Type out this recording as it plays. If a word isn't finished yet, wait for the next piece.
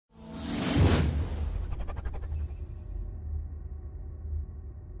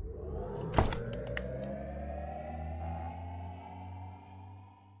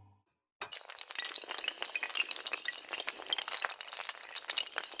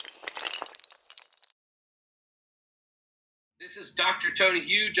This is Dr. Tony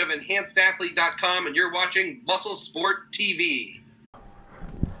Huge of EnhancedAthlete.com, and you're watching MuscleSport TV.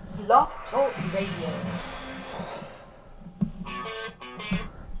 Blog Talk Radio.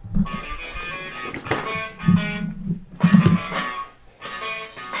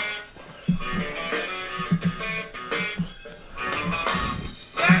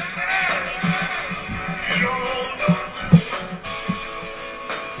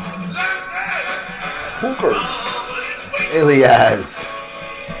 Hoopers. Elias.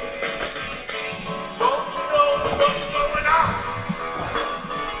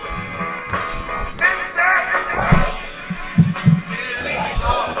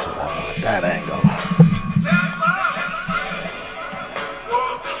 That's what I want, that angle.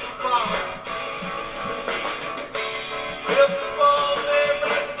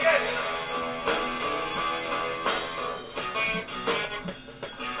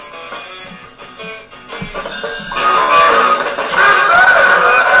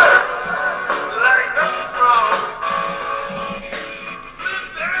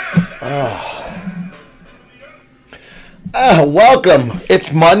 Welcome.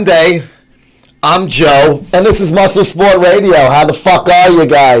 It's Monday. I'm Joe, and this is MuscleSport Radio. How the fuck are you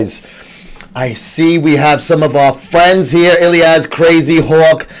guys? I see we have some of our friends here. Ilias, Crazy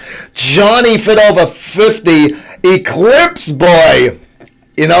Hawk, Johnny Fit Over 50, Eclipse Boy.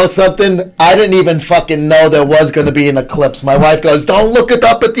 You know something? I didn't even fucking know there was going to be an eclipse. My wife goes, don't look it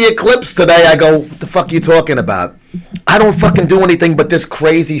up at the eclipse today. I go, what the fuck are you talking about? I don't fucking do anything but this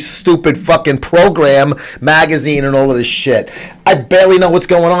crazy, stupid fucking program, magazine, and all of this shit. I barely know what's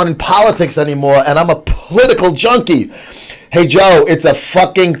going on in politics anymore, and I'm a political junkie. Hey, Joe, it's a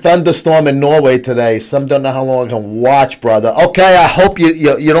fucking thunderstorm in Norway today. Some don't know how long I can watch, brother. Okay, I hope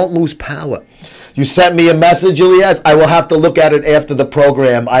you don't lose power. You sent me a message, Elias. I will have to look at it after the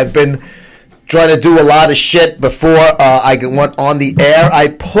program. I've been trying to do a lot of shit before I went on the air. I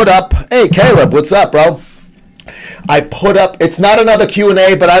put up... Hey, Caleb, what's up, bro? I put up... It's not another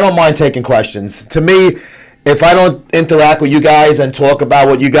Q&A, but I don't mind taking questions. To me, if I don't interact with you guys and talk about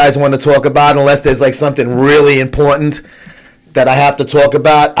what you guys want to talk about, unless there's like something really important that I have to talk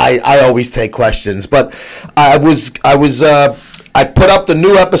about, I always take questions. But I put up the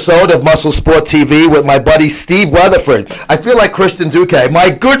new episode of MuscleSport TV with my buddy Steve Weatherford. I feel like Christian Duque,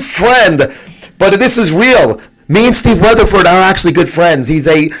 my good friend, but this is real. Me and Steve Weatherford are actually good friends. He's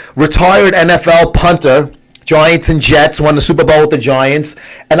a retired NFL punter, Giants and Jets, won the Super Bowl with the Giants,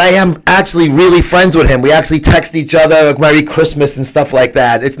 and I am actually really friends with him. We actually text each other Merry Christmas and stuff like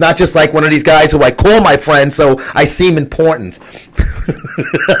that. It's not just like one of these guys who I call my friend, so I seem important.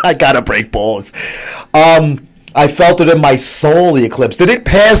 I gotta break balls. I felt it in my soul, the eclipse. Did it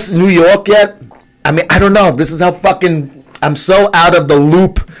pass New York yet? I mean, I don't know. This is how fucking... I'm so out of the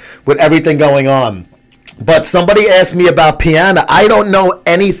loop with everything going on. But somebody asked me about Piana. I don't know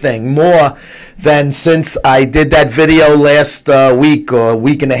anything more than since I did that video last week or a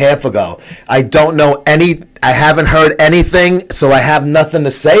week and a half ago. I don't know any... I haven't heard anything, so I have nothing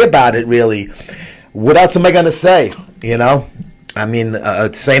to say about it, really. What else am I going to say, you know? I mean,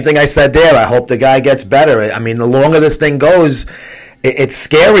 same thing I said there. I hope the guy gets better. I mean, the longer this thing goes, it's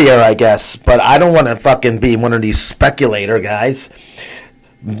scarier, I guess. But I don't want to fucking be one of these speculator guys.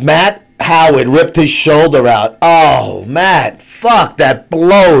 Matt Howard ripped his shoulder out. Oh, Matt, fuck, that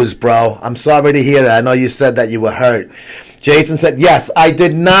blows, bro. I'm sorry to hear that. I know you said that you were hurt. Jason said, yes, I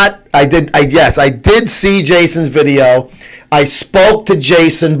did not. Yes, I did see Jason's video. I spoke to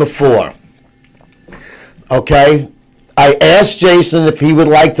Jason before. Okay? I asked Jason if he would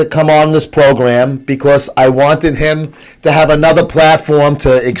like to come on this program because I wanted him to have another platform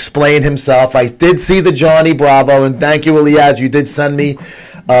to explain himself. I did see the Johnny Bravo, and thank you, Elias. You did send me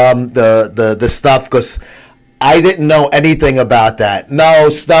the stuff because I didn't know anything about that. No,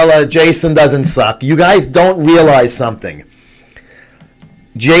 Stella, Jason doesn't suck. You guys don't realize something.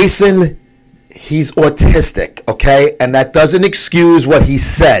 Jason, he's autistic, okay? And that doesn't excuse what he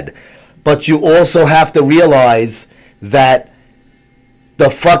said. But you also have to realize that the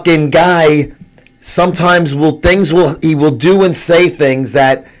fucking guy sometimes he will do and say things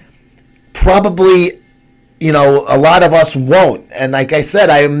that probably, you know, a lot of us won't. And like I said,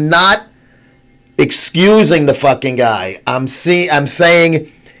 I am not excusing the fucking guy. I'm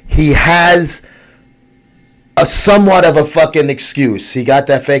saying he has a somewhat of a fucking excuse. He got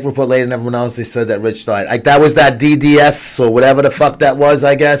that fake report later than everyone else. They said that Rich died. Like, that was that DDS or whatever the fuck that was,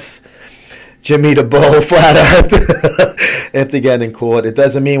 I guess. Jimmy the Bull, flat earth. After getting in court. It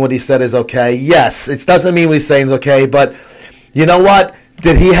doesn't mean what he said is okay. Yes, it doesn't mean what he's saying is okay, but you know what?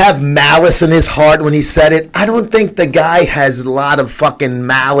 Did he have malice in his heart when he said it? I don't think the guy has a lot of fucking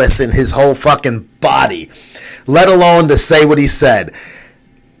malice in his whole fucking body. let alone to say what he said.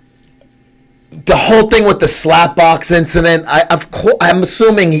 The whole thing with the slapbox incident, I'm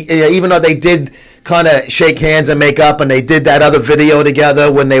assuming, even though they did kind of shake hands and make up, and they did that other video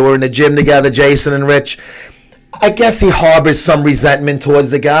together when they were in the gym together, Jason and Rich, I guess he harbors some resentment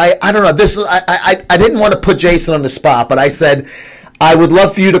towards the guy. I don't know. I didn't want to put Jason on the spot, but I said, I would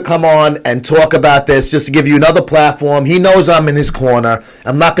love for you to come on and talk about this, just to give you another platform. He knows I'm in his corner.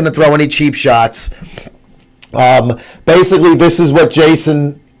 I'm not going to throw any cheap shots. Basically, this is what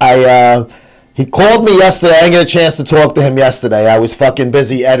Jason, he called me yesterday. I didn't get a chance to talk to him yesterday. I was fucking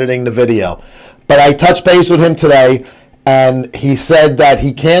busy editing the video. But I touched base with him today, and he said that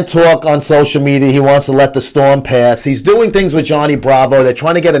he can't talk on social media. He wants to let the storm pass. He's doing things with Johnny Bravo. They're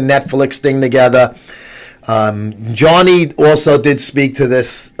trying to get a Netflix thing together. Johnny also did speak to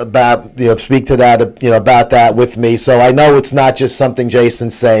this about, about that with me. So I know it's not just something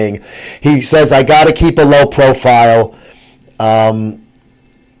Jason's saying. He says, I got to keep a low profile.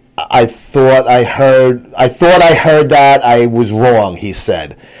 I thought I heard that. I was wrong, he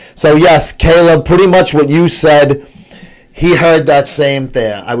said. So yes, Caleb, pretty much what you said, he heard that same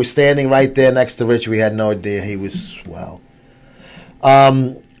thing. I was standing right there next to Rich. We had no idea he was, well.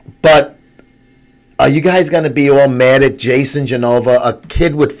 But are you guys going to be all mad at Jason Genova, a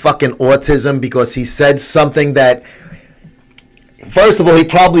kid with fucking autism, because he said something that, first of all, he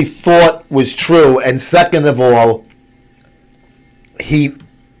probably thought was true, and second of all, he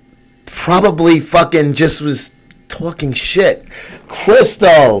probably fucking just was talking shit.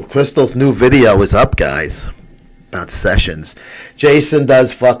 Crystal's new video is up, guys, about sessions. Jason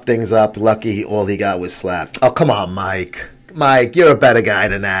does fuck things up. Lucky all he got was slapped. Oh, come on, Mike. Mike, you're a better guy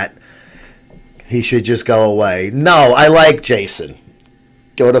than that. He should just go away. No, I like Jason.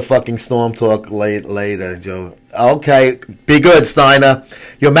 Go to fucking Storm Talk later, Joe. Okay, be good, Steiner.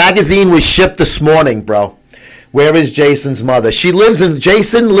 Your magazine was shipped this morning, bro. Where is Jason's mother?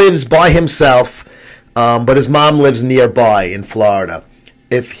 Jason lives by himself, but his mom lives nearby in Florida.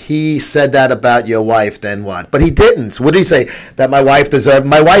 If he said that about your wife, then what? But he didn't. What did he say? That my wife deserved?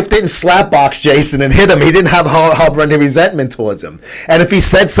 My wife didn't slapbox Jason and hit him. He didn't have harbor any resentment towards him. And if he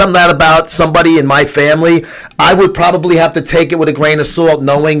said something about somebody in my family, I would probably have to take it with a grain of salt,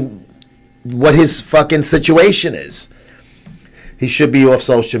 knowing what his fucking situation is. He should be off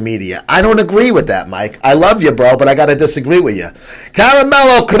social media. I don't agree with that, Mike. I love you, bro, but I got to disagree with you.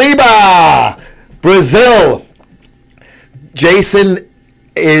 Caramello Criba, Brazil. Jason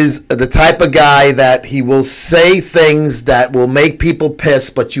is the type of guy that he will say things that will make people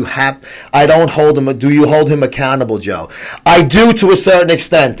pissed, but I don't hold him. Do you hold him accountable, Joe? I do, to a certain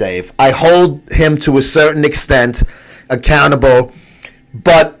extent, Dave. I hold him to a certain extent accountable,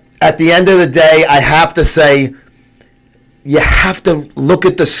 but at the end of the day, I have to say, you have to look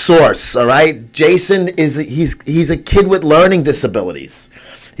at the source, all right? Jason he's a kid with learning disabilities.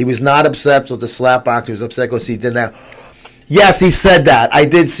 He was not upset with the slapbox. He was upset because he did that. Yes, he said that. I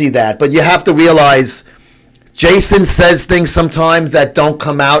did see that. But you have to realize Jason says things sometimes that don't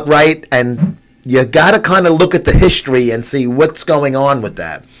come out right, and you got to kind of look at the history and see what's going on with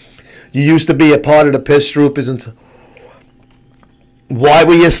that. You used to be a part of the piss troopers, and why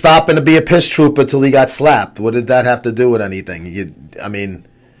were you stopping to be a piss trooper till he got slapped? What did that have to do with anything?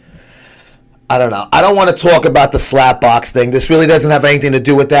 I don't know. I don't want to talk about the slapbox thing. This really doesn't have anything to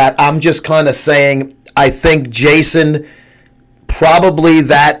do with that. I'm just kind of saying I think Jason, probably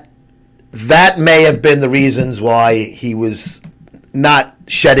that may have been the reasons why he was not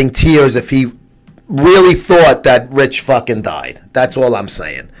shedding tears, if he really thought that Rich fucking died. That's all I'm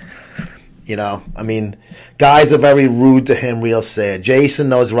saying. Guys are very rude to him, real sad. Jason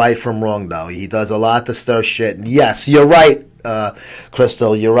knows right from wrong, though. He does a lot to stir shit. Yes, you're right,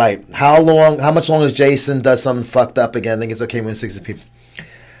 Crystal, you're right. How much longer does Jason does something fucked up again? I think it's okay when 60 people.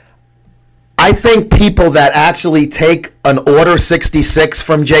 I think people that actually take an Order 66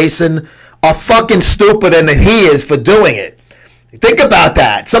 from Jason are fucking stupider than he is for doing it. Think about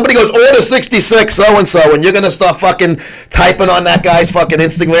that. Somebody goes, Order 66, so-and-so, and you're going to start fucking typing on that guy's fucking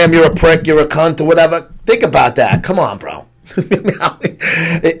Instagram, you're a prick, you're a cunt, or whatever. Think about that. Come on, bro.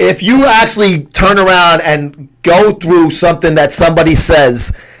 If you actually turn around and go through something that somebody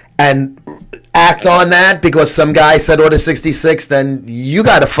says and act on that because some guy said Order 66, then you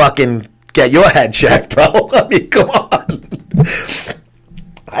got to fucking get your head checked, bro. Come on.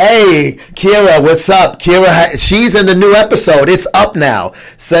 Hey, Kira, what's up? Kira, she's in the new episode. It's up now.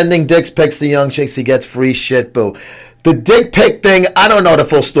 Sending dick pics to young chicks, he gets free shit, boo. The dick pic thing, I don't know the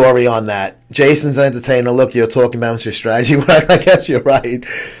full story on that. Jason's an entertainer. Look, you're talking about your strategy. I guess you're right.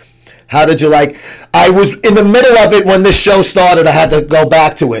 How did you like? I was in the middle of it when this show started. I had to go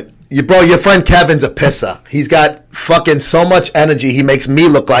back to it. Your friend Kevin's a pisser. He's got fucking so much energy. He makes me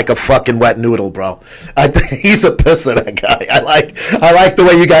look like a fucking wet noodle, bro. He's a pisser, that guy. I like the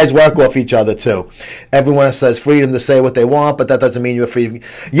way you guys work off each other too. Everyone says freedom to say what they want, but that doesn't mean you're free.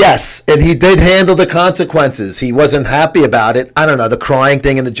 Yes, and he did handle the consequences. He wasn't happy about it. I don't know, the crying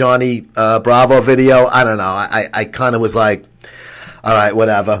thing in the Johnny Bravo video. I don't know. I kind of was like, all right,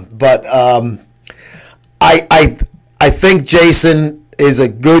 whatever. But I think Jason is a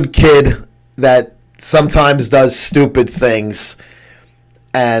good kid that sometimes does stupid things,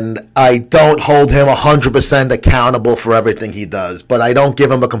 and I don't hold him 100% accountable for everything he does, but I don't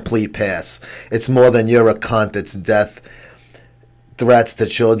give him a complete pass. It's more than you're a cunt. It's death threats to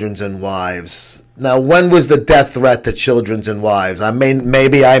children and wives. Now, when was the death threat to children and wives? I mean,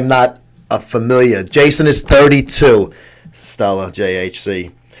 maybe I'm not familiar. Jason is 32, Stella,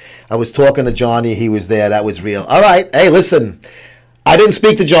 JHC. I was talking to Johnny. He was there. That was real. All right. Hey, listen. I didn't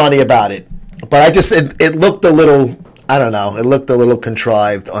speak to Johnny about it, but it looked a little, I don't know, it looked a little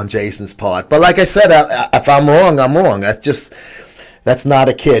contrived on Jason's part. But like I said, if I'm wrong, I'm wrong. That's not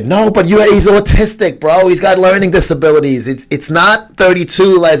a kid. No, but he's autistic, bro. He's got learning disabilities. It's not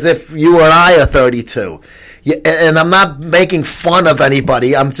 32 as if you or I are 32. Yeah, and I'm not making fun of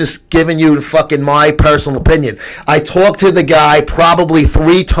anybody. I'm just giving you fucking my personal opinion. I talk to the guy probably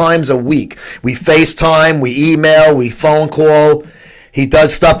 3 times a week. We FaceTime, we email, we phone call. He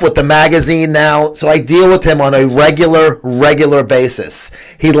does stuff with the magazine now, so I deal with him on a regular basis.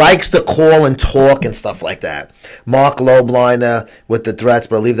 He likes to call and talk and stuff like that. Mark Lobliner with the threats,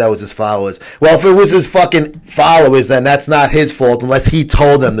 but I believe that was his followers. Well, if it was his fucking followers, then that's not his fault unless he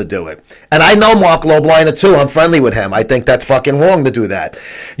told them to do it. And I know Mark Lobliner too. I'm friendly with him. I think that's fucking wrong to do that.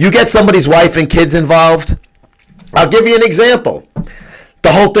 You get somebody's wife and kids involved. I'll give you an example.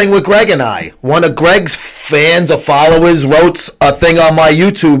 The whole thing with Greg and I. One of Greg's fans or followers wrote a thing on my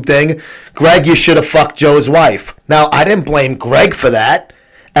YouTube thing. Greg, you should have fucked Joe's wife. Now, I didn't blame Greg for that.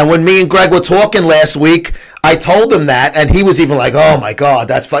 And when me and Greg were talking last week, I told him that, and he was even like, oh my God,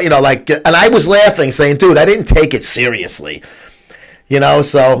 that's fun. And I was laughing, saying, dude, I didn't take it seriously.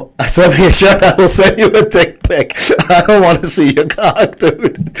 So I said, sure, I will send you a dick pic. I don't want to see your cock,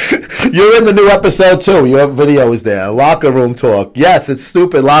 dude. You're in the new episode, too. Your video is there. Locker room talk. Yes, it's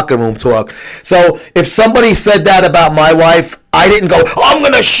stupid locker room talk. So if somebody said that about my wife, I didn't go, I'm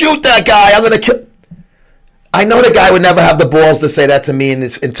going to shoot that guy. I'm going to kill. I know the guy would never have the balls to say that to me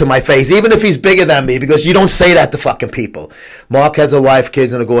into my face, even if he's bigger than me, because you don't say that to fucking people. Mark has a wife,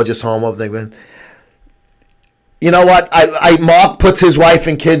 kids, and a gorgeous home. You know what? Mark puts his wife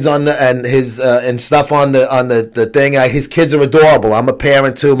and kids on and stuff on the thing. His kids are adorable. I'm a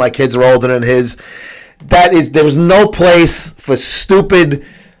parent too. My kids are older than his. There was no place for stupid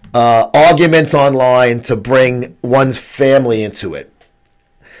arguments online to bring one's family into it.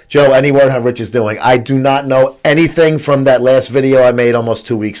 Joe, any word how Rich is doing? I do not know anything from that last video I made almost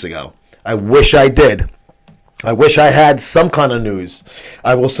 2 weeks ago. I wish I did. I wish I had some kind of news.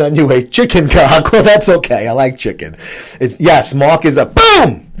 I will send you a chicken cock. Well, that's okay. I like chicken. Yes, Mark is a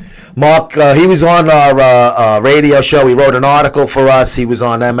boom. Mark, he was on our radio show. He wrote an article for us. He was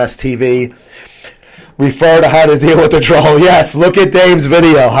on MSTV. Refer to how to deal with the troll. Yes, look at Dave's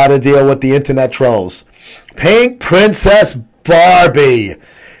video, how to deal with the internet trolls. Pink Princess Barbie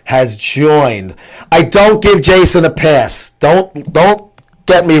has joined. I don't give Jason a pass. Don't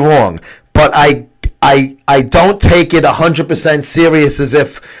get me wrong. But I don't take it 100% serious as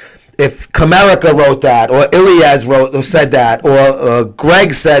if Comerica wrote that, or Ilias said that, or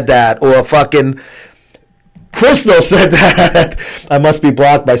Greg said that, or fucking Crystal said that. I must be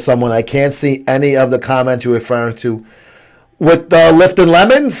blocked by someone. I can't see any of the comments you're referring to. With Lifton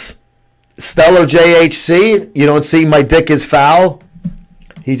Lemons, Stellar JHC, you don't see my dick is foul?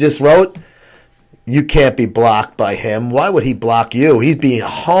 He just wrote, you can't be blocked by him. Why would he block you? He'd be a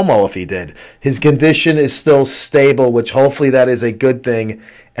homo if he did. His condition is still stable, which hopefully that is a good thing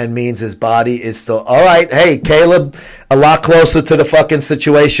and means his body is still... All right, hey, Caleb, a lot closer to the fucking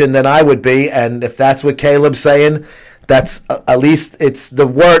situation than I would be, and if that's what Caleb's saying, that's at least it's the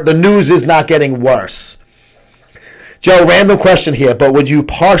word. The news is not getting worse. Joe, random question here, but would you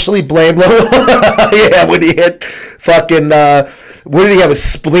partially blame... Yeah, would he hit fucking... what did he have? His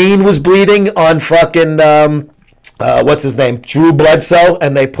spleen was bleeding on fucking, what's his name? Drew Bledsoe.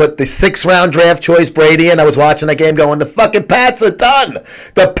 And they put the 6th-round draft choice Brady in. I was watching the game going, the fucking Pats are done.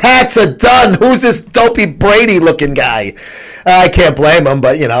 The Pats are done. Who's this dopey Brady-looking guy? I can't blame him,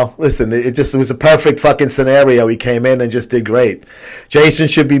 but, listen, it was a perfect fucking scenario. He came in and just did great. Jason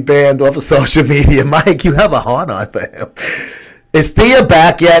should be banned off of social media. Mike, you have a hard-on for him. Is Thea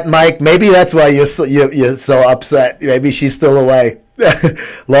back yet, Mike? Maybe that's why you're so upset. Maybe she's still away.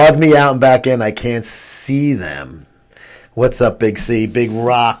 Log me out and back in. I can't see them. What's up, Big C? Big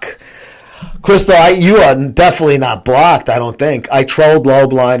Rock. Crystal, you are definitely not blocked, I don't think. I trolled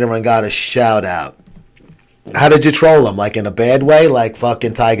Lowblinder and got a shout out. How did you troll him? Like in a bad way? Like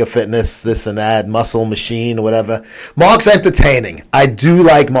fucking Tiger Fitness, this and that, Muscle Machine or whatever? Mark's entertaining. I do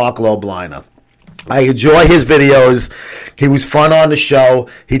like Mark Lowblinder. I enjoy his videos. He was fun on the show.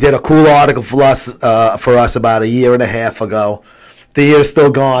 He did a cool article for us about a year and a half ago. The year's still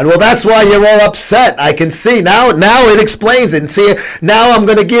gone. Well, that's why you're all upset. I can see. Now it explains it. And see, now I'm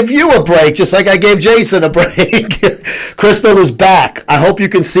going to give you a break, just like I gave Jason a break. Crystal is back. I hope you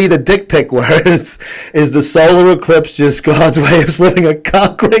can see the dick pic words. Is the solar eclipse just God's way of slipping a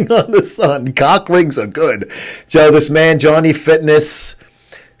cock ring on the sun? Cock rings are good. Joe, this man, Johnny Fitness,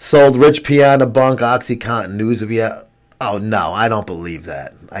 sold Rich Piana bunk, OxyContin news of you. Oh, no, I don't believe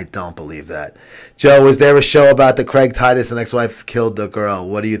that. I don't believe that. Joe, was there a show about the Craig Titus and ex-wife killed the girl?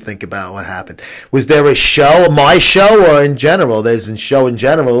 What do you think about what happened? Was there a show, my show, or in general? There's a show in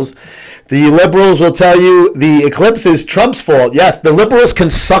generals. The liberals will tell you the eclipse is Trump's fault. Yes, the liberals can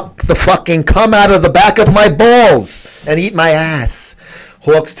suck the fucking cum out of the back of my balls and eat my ass.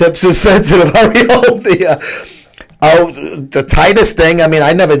 Hawks Tips is sensitive. Hurry up. The Titus thing, I mean,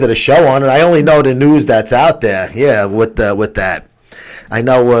 I never did a show on it. I only know the news that's out there. Yeah, with that. I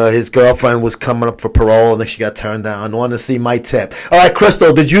know his girlfriend was coming up for parole and then she got turned down. Want to see my tip. All right,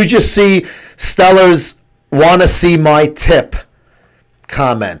 Crystal, did you just see Stellar's want to see my tip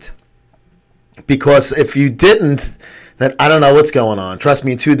comment? Because if you didn't, then I don't know what's going on. Trust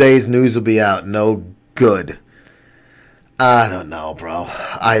me, in 2 days, news will be out. No good. I don't know, bro.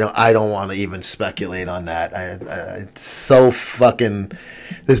 I don't want to even speculate on that. It's so fucking...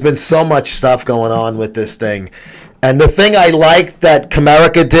 There's been so much stuff going on with this thing. And the thing I liked that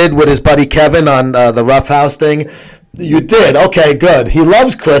Comerica did with his buddy Kevin on the Rough House thing, you did. Okay, good. He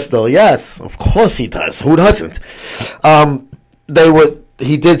loves Crystal. Yes, of course he does. Who doesn't?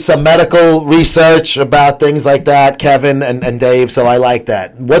 He did some medical research about things like that, Kevin and Dave, so I like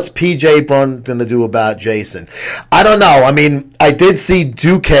that. What's PJ going to do about Jason? I don't know. I mean, I did see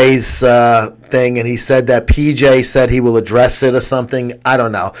Duque's thing, and he said that PJ said he will address it or something. I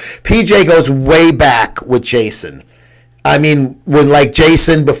don't know. PJ goes way back with Jason. I mean, when like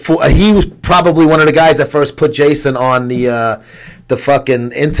Jason before, he was probably one of the guys that first put Jason on the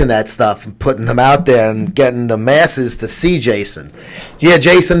fucking internet stuff and putting him out there and getting the masses to see Jason. Yeah,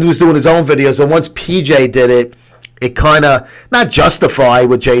 Jason was doing his own videos, but once PJ did it, it kind of not justified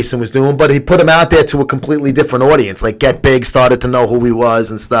what Jason was doing, but he put him out there to a completely different audience. Like Get Big started to know who he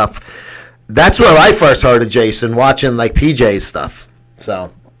was and stuff. That's where I first heard of Jason, watching like PJ's stuff.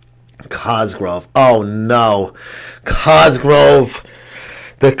 So Cosgrove. Oh no. Cosgrove.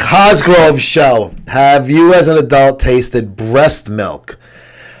 The Cosgrove Show. Have you as an adult tasted breast milk?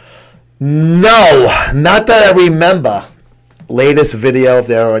 No. Not that I remember. Latest video, if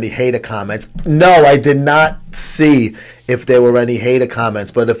there are any hater comments. No, I did not see if there were any hater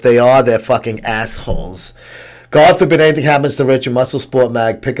comments. But if they are, they're fucking assholes. God forbid anything happens to Rich and MuscleSport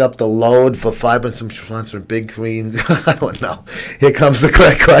Mag. Pick up the load for fiber and some sponsor Big Greens. I don't know. Here comes the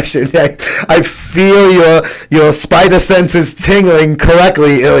correct question. I feel your spider senses tingling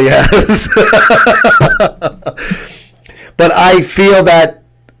correctly, Ilyas. But I feel that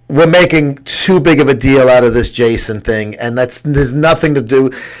we're making too big of a deal out of this Jason thing, and there's nothing to do.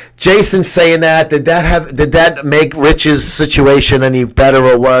 Jason saying that, did that make Rich's situation any better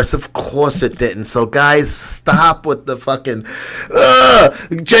or worse? Of course it didn't. So guys, stop with the fucking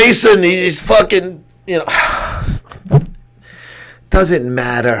Jason, he's fucking, doesn't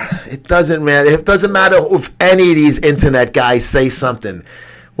matter. It doesn't matter. It doesn't matter if any of these internet guys say something.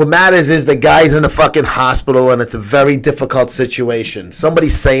 What matters is the guy's in a fucking hospital and it's a very difficult situation. Somebody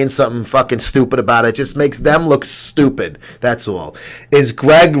saying something fucking stupid about it just makes them look stupid. That's all. Is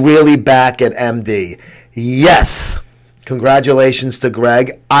Greg really back at MD? Yes. Congratulations to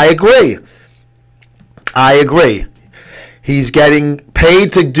Greg. I agree. He's getting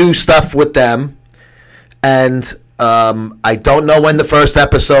paid to do stuff with them. And I don't know when the first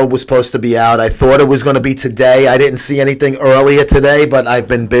episode was supposed to be out. I thought it was going to be today. I didn't see anything earlier today, but I've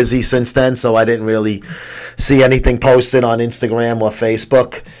been busy since then, so I didn't really see anything posted on Instagram or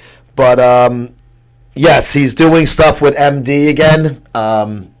Facebook. But yes, he's doing stuff with MD again,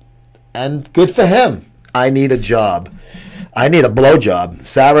 and good for him. I need a job. I need a blowjob.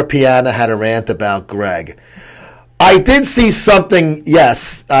 Sarah Piana had a rant about Greg. I did see something.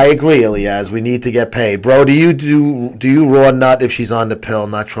 Yes, I agree, Elias. We need to get paid, bro. Do you raw nut if she's on the pill?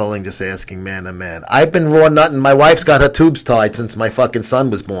 Not trolling, just asking, man to man. I've been raw nutting. My wife's got her tubes tied since my fucking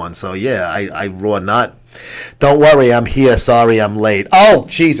son was born. So yeah, I raw nut. Don't worry, I'm here. Sorry, I'm late. Oh,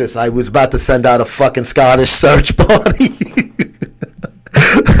 Jesus, I was about to send out a fucking Scottish search party.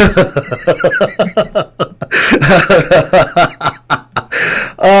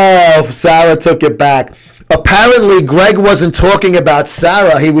 Oh, Sarah took it back. Apparently, Greg wasn't talking about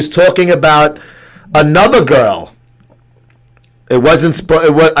Sarah. He was talking about another girl. It wasn't.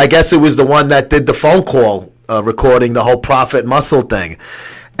 I guess it was the one that did the phone call, recording the whole Prophet Muscle thing.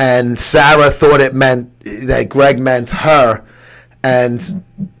 And Sarah thought it meant that Greg meant her, and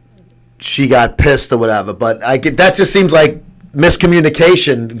she got pissed or whatever. But that just seems like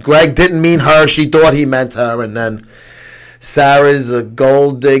miscommunication. Greg didn't mean her. She thought he meant her, and then Sarah's a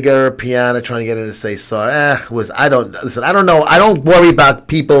gold digger. Piana trying to get her to say sorry. I don't know. I don't worry about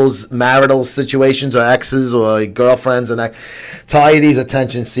people's marital situations or exes or girlfriends, and I Tidy's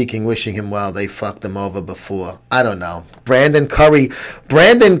attention seeking, wishing him well. They fucked him over before. I don't know. Brandon Curry.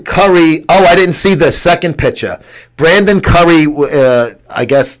 Oh, I didn't see the second picture. Brandon Curry. I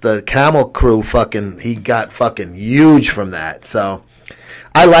guess the Camel Crew he got fucking huge from that. So.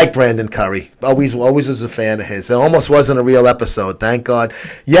 I like Brandon Curry. Always was a fan of his. It almost wasn't a real episode, thank God.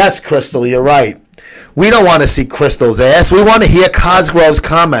 Yes, Crystal, you're right. We don't want to see Crystal's ass. We want to hear Cosgrove's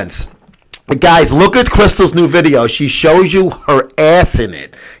comments. Guys, look at Crystal's new video. She shows you her ass in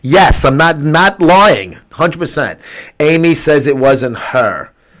it. Yes, I'm not lying. 100%. Amy says it wasn't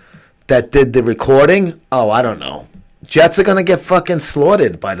her that did the recording. Oh, I don't know. Jets are going to get fucking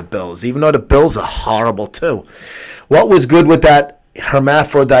slaughtered by the Bills, even though the Bills are horrible too. What was good with that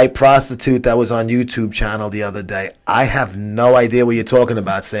hermaphrodite prostitute that was on YouTube channel the other day? I have no idea what you're talking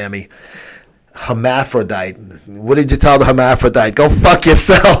about, Sammy. Hermaphrodite. What did you tell the hermaphrodite? Go fuck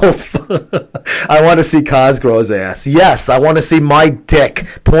yourself. I want to see Cosgrove's ass. Yes, I want to see my dick,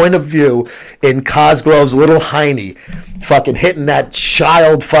 point of view, in Cosgrove's little hiney, fucking hitting that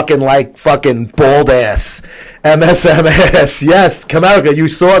child fucking bald ass. MSMS. Yes, Camerica, you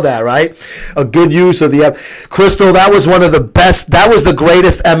saw that, right? A good use of the Crystal. That was one of the best. That was the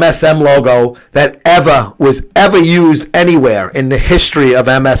greatest MSM logo that was ever used anywhere in the history of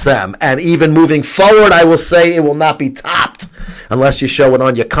MSM. And even moving forward, I will say it will not be topped unless you show it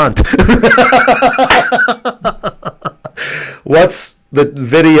on your cunt. What's the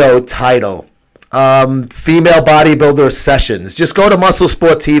video title? Female bodybuilder sessions. Just go to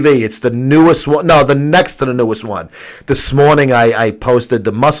MuscleSport TV. It's the newest one. No, the next to the newest one. This morning I posted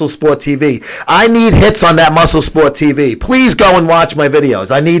the MuscleSport TV. I need hits on that MuscleSport TV. Please go and watch my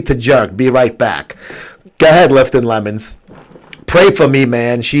videos. I need to jerk. Be right back. Go ahead, Lifting Lemons. Pray for me,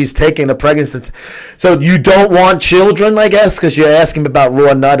 man. She's taking a pregnancy. So you don't want children, I guess, because you're asking about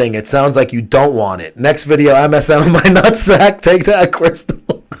raw nutting. It sounds like you don't want it. Next video, MSM, my nutsack. Take that,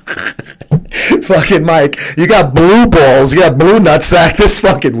 Crystal. Fucking Mike, you got blue balls, you got blue nutsack this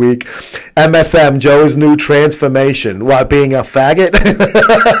fucking week. MSM, Joe's new transformation. What, being a faggot?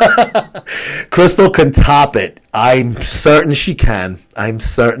 Crystal can top it. I'm certain she can. I'm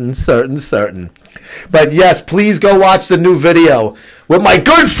certain. But yes, please go watch the new video with my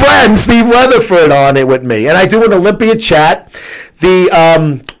good friend Steve Weatherford on it with me. And I do an Olympia chat.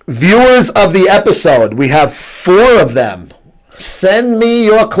 The viewers of the episode, we have 4 of them. Send me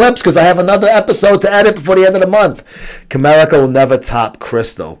your clips because I have another episode to edit before the end of the month. Camerica will never top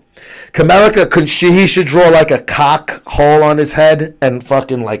Crystal. Camerica, he should draw like a cock hole on his head and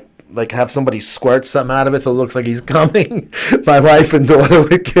fucking like have somebody squirt something out of it so it looks like he's coming. My wife and daughter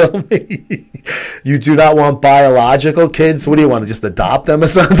would kill me. You do not want biological kids? What do you want, to just adopt them or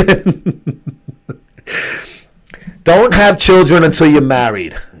something? Don't have children until you're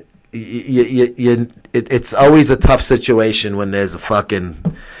married. It's always a tough situation when there's a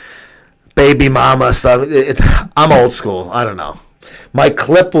fucking baby mama stuff. I'm old school. I don't know. My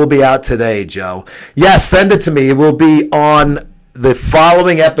clip will be out today, Joe. Yes, send it to me. It will be on the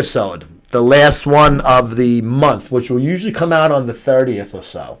following episode, the last one of the month, which will usually come out on the 30th or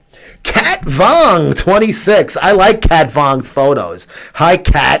so. Kat Vong, 26. I like Kat Vong's photos. Hi,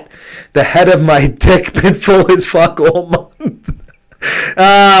 Kat. The head of my dick been full as fuck all month.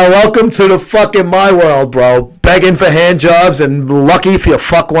 Welcome to the fucking my world, bro. Begging for hand jobs and lucky if you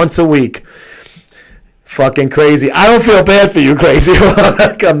fuck once a week. Fucking crazy. I don't feel bad for you, crazy.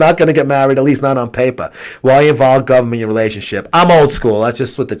 I'm not going to get married, at least not on paper. Why involve government in your relationship? I'm old school. That's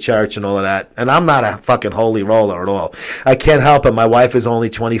just with the church and all of that. And I'm not a fucking holy roller at all. I can't help it. My wife is only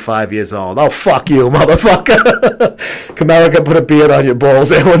 25 years old. Oh, fuck you, motherfucker. Camerica, put a beard on your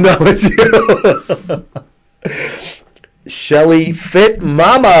balls. Everyone knows it's you. Shelly Fit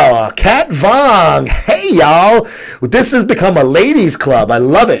Mama, Kat Vong. Hey, y'all. This has become a ladies' club. I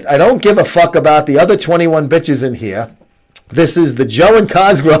love it. I don't give a fuck about the other 21 bitches in here. This is the Joe and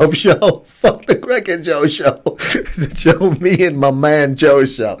Cosgrove show. Fuck the Greg and Joe show. The Joe, me, and my man Joe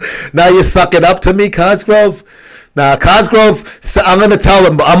show. Now you suck it up to me, Cosgrove? Now, Cosgrove, I'm going to tell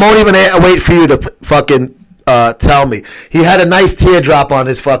him, but I won't even wait for you to fucking tell me. He had a nice teardrop on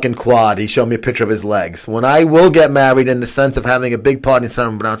his fucking quad. He showed me a picture of his legs. When I will get married, in the sense of having a big party and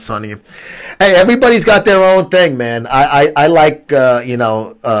something without signing him. Hey, everybody's got their own thing, man. I like,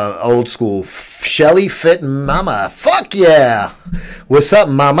 old school. Shelly Fit Mama. Fuck yeah. What's up,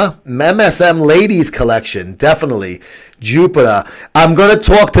 Mama? MSM Ladies Collection. Definitely. Jupiter. I'm going to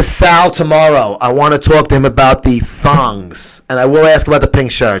talk to Sal tomorrow. I want to talk to him about the thongs. And I will ask about the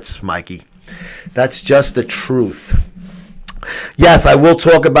pink shirts, Mikey. That's just the truth. Yes, I will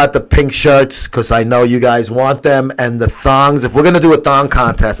talk about the pink shirts because I know you guys want them, and the thongs. If we're going to do a thong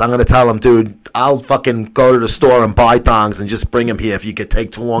contest, I'm going to tell them, dude, I'll fucking go to the store and buy thongs and just bring them here if you could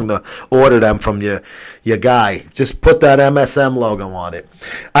take too long to order them from your guy. Just put that MSM logo on it.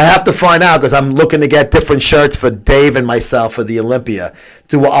 I have to find out because I'm looking to get different shirts for Dave and myself for the Olympia.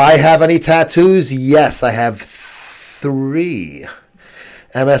 Do I have any tattoos? Yes, I have 3.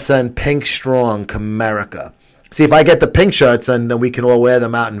 MSN Pink Strong Comerica. See, if I get the pink shirts, then we can all wear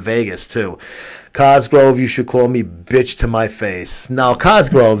them out in Vegas, too. Cosgrove, you should call me bitch to my face. No,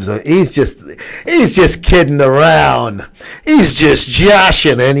 Cosgrove's, he's just kidding around. He's just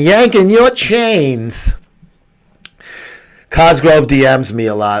joshing and yanking your chains. Cosgrove DMs me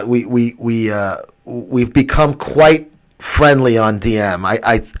a lot. We've become quite friendly on DM.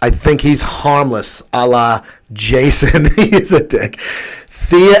 I think he's harmless, a la Jason. He's a dick.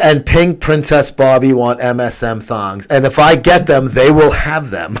 Thea and Pink Princess Barbie want MSM thongs, and if I get them, they will have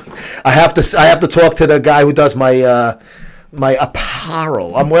them. I have to talk to the guy who does my my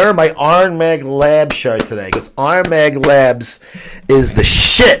apparel. I'm wearing my Iron Mag Lab shirt today because Iron Mag Labs is the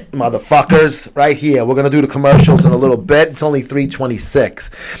shit, motherfuckers. Right here, we're gonna do the commercials in a little bit. It's only 3:26.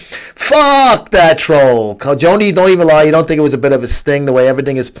 Fuck that troll. Joni, don't even lie. You don't think it was a bit of a sting the way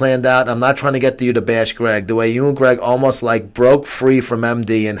everything is planned out? I'm not trying to get to you to bash Greg. The way you and Greg almost like broke free from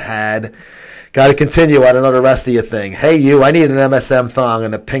MD and had. Got to continue. I don't know the rest of your thing. Hey, you, I need an MSM thong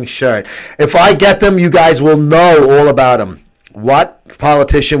and a pink shirt. If I get them, you guys will know all about them. What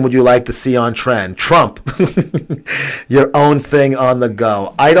politician would you like to see on trend? Trump. Your own thing on the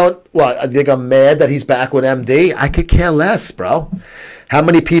go. I think I'm mad that he's back with MD. I could care less, bro. How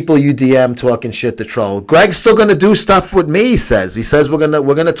many people you DM talking shit to troll? Greg's still going to do stuff with me, he says. He says we're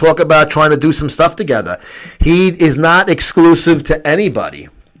going to talk about trying to do some stuff together. He is not exclusive to anybody.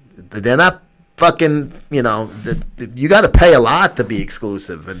 They're not fucking, you got to pay a lot to be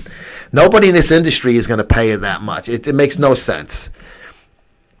exclusive, and nobody in this industry is going to pay you that much. It makes no sense.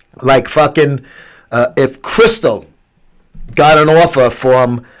 Like fucking, if Crystal got an offer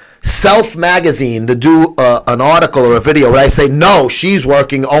from Self Magazine to do an article or a video, would I say, no, she's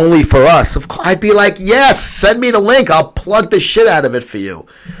working only for us? Of course, I'd be like, yes, send me the link. I'll plug the shit out of it for you.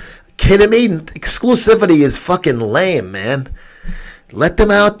 Kidding me? Exclusivity is fucking lame, man. Let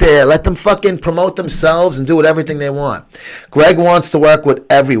them out there. Let them fucking promote themselves and do everything they want. Greg wants to work with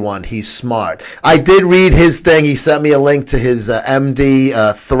everyone. He's smart. I did read his thing. He sent me a link to his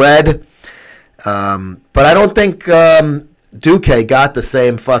MD thread. But I don't think Duque got the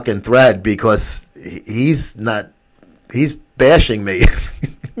same fucking thread because he's bashing me.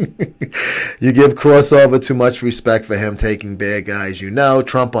 You give crossover too much respect for him taking bad guys.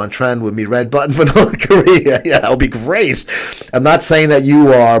 Trump on trend with me red button for North Korea. Yeah, that'll be great. I'm not saying that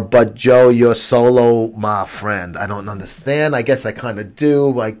you are, but Joe, you're solo, my friend. I don't understand. I guess I kind of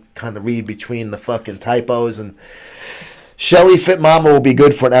do. I kind of read between the fucking typos. And Shelly Fit Mama will be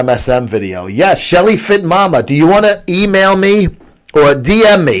good for an MSM video. Yes, Shelly Fit Mama. Do you want to email me? Or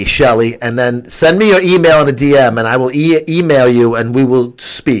DM me, Shelly, and then send me your email in a DM, and I will email you, and we will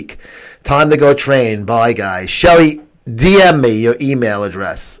speak. Time to go train. Bye, guys. Shelly, DM me your email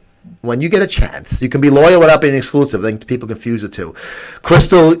address when you get a chance. You can be loyal without being exclusive. I think people confuse the two.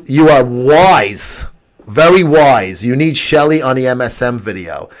 Crystal, you are wise. Very wise. You need Shelly on the MSM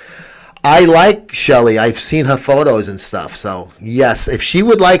video. I like Shelly. I've seen her photos and stuff. So, yes, if she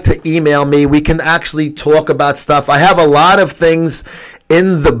would like to email me, we can actually talk about stuff. I have a lot of things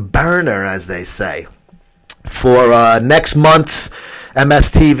in the burner, as they say, for next month's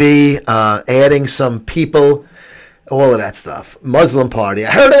MSTV, adding some people, all of that stuff. Muslim party.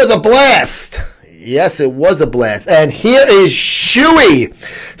 I heard it was a blast. Yes, it was a blast. And here is Shuey.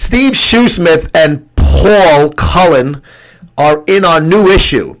 Steve Shoesmith and Paul Cullen are in our new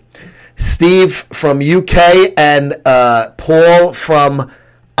issue. Steve from UK and Paul from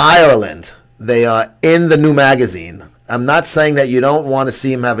Ireland. They are in the new magazine. I'm not saying that you don't want to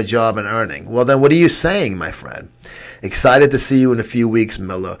see him have a job and earning. Well, then what are you saying, my friend? Excited to see you in a few weeks,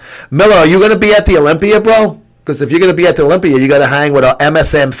 Miller. Miller, are you going to be at the Olympia, bro? Because if you're going to be at the Olympia, you got to hang with our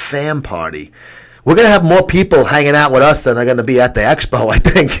MSM fan party. We're going to have more people hanging out with us than are going to be at the expo, I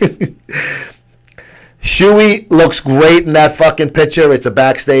think. Shuey looks great in that fucking picture. It's a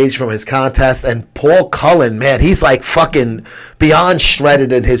backstage from his contest. And Paul Cullen, man, he's like fucking beyond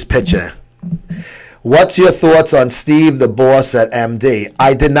shredded in his picture. What's your thoughts on Steve, the boss at MD?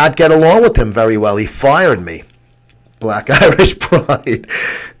 I did not get along with him very well. He fired me. Black Irish pride.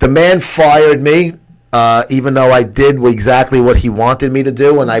 The man fired me. Even though I did exactly what he wanted me to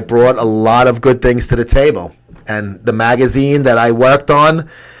do, and I brought a lot of good things to the table. And the magazine that I worked on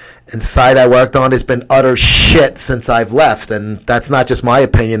and site I worked on has been utter shit since I've left. And that's not just my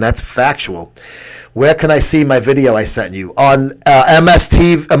opinion, that's factual. Where can I see my video I sent you? On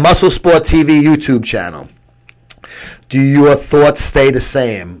MuscleSport TV YouTube channel. Do your thoughts stay the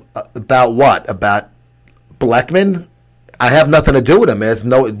same? About what? About Bleckman? I have nothing to do with him. There's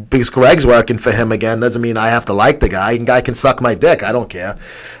no, because Greg's working for him again doesn't mean I have to like the guy. The guy can suck my dick. I don't care.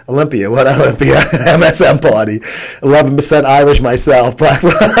 Olympia, what Olympia? MSM party. 11% Irish myself.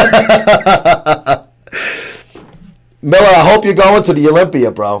 Miller, I hope you're going to the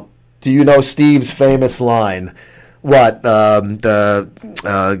Olympia, bro. Do you know Steve's famous line? What? The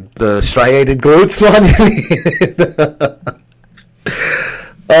striated glutes one?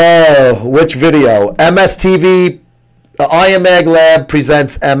 Oh, which video? MSTV. Iron Mag Lab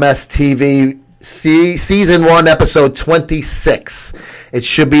presents MSTV Season 1, Episode 26. It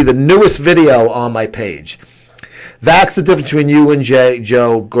should be the newest video on my page. That's the difference between you and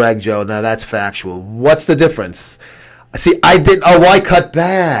Greg Joe. Now, that's factual. What's the difference? See, why cut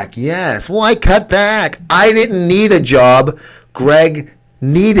back? Yes, why cut back? I didn't need a job. Greg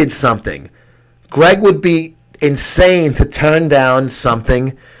needed something. Greg would be insane to turn down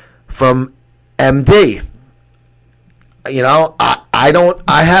something from MD. You know,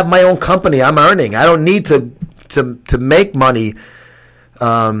 I have my own company. I'm earning. I don't need to make money.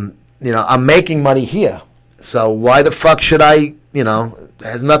 I'm making money here. So why the fuck should I, it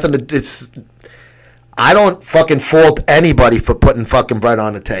has nothing to, I don't fucking fault anybody for putting fucking bread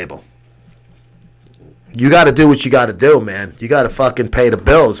on the table. You got to do what you got to do, man. You got to fucking pay the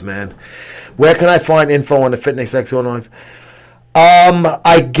bills, man. Where can I find info on the Fitness X going on?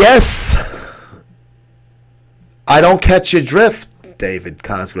 I guess I don't catch your drift, David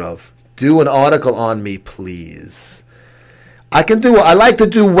Cosgrove. Do an article on me, please. I like to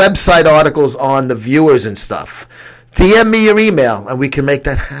do website articles on the viewers and stuff. DM me your email, and we can make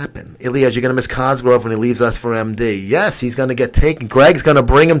that happen. Ilias, you're going to miss Cosgrove when he leaves us for MD. Yes, he's going to get taken. Greg's going to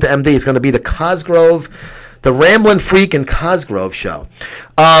bring him to MD. It's going to be the Ramblin' Freak and Cosgrove show.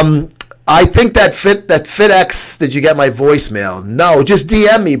 I think that FitX, did you get my voicemail? No, just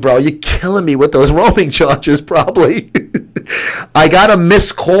DM me, bro. You're killing me with those roaming charges, probably. I got a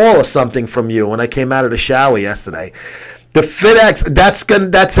missed call or something from you when I came out of the shower yesterday. The FitX,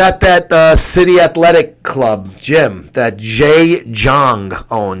 that's at that City Athletic Club gym that Jay Jong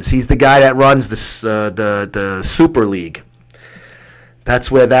owns. He's the guy that runs the Super League. That's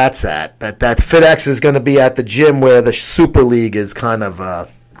where that's at. That FitX is going to be at the gym where the Super League is kind of...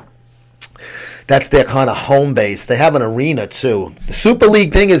 That's their kind of home base. They have an arena, too. The Super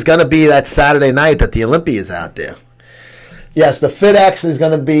League thing is going to be that Saturday night that the Olympia is out there. Yes, the FitX is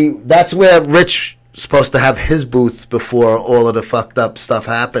going to be... That's where Rich is supposed to have his booth before all of the fucked up stuff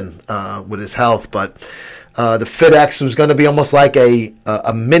happened with his health. But the FitX was going to be almost like a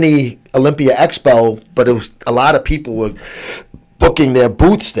mini Olympia Expo, but it was a lot of people were booking their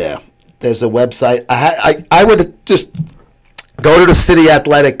booths there. There's a website. I would just... Go to the City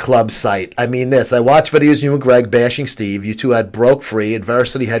Athletic Club site. I mean this. I watched videos of you and Greg bashing Steve. You two had broke free.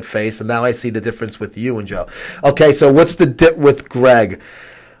 Adversity had face. And now I see the difference with you and Joe. Okay, so what's the dip with Greg?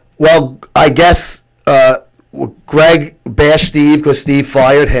 Well, I guess Greg bashed Steve because Steve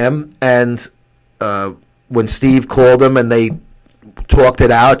fired him. And when Steve called him and they talked it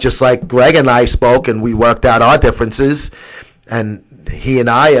out, just like Greg and I spoke and we worked out our differences. And he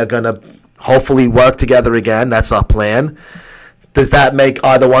and I are going to hopefully work together again. That's our plan. Does that make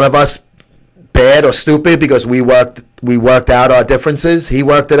either one of us bad or stupid because we worked out our differences? He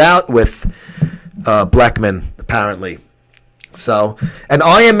worked it out with Bleckman, apparently. So, and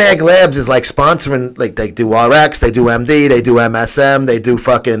Iron Mag Labs is like sponsoring, like they do RX, they do MD, they do MSM, they do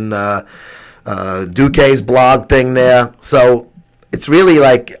fucking Duque's blog thing there. So it's really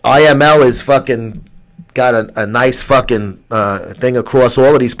like IML is fucking got a nice fucking thing across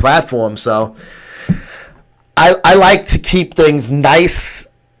all of these platforms. So I like to keep things nice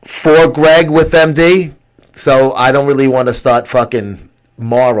for Greg with MD, So I don't really want to start fucking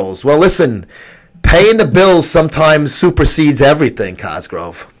morals. Well, listen, paying the bills sometimes supersedes everything,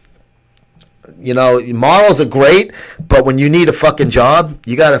 Cosgrove. You know, morals are great, but when you need a fucking job,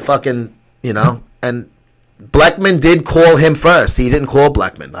 you got to fucking, you know, and Bleckman did call him first. He didn't call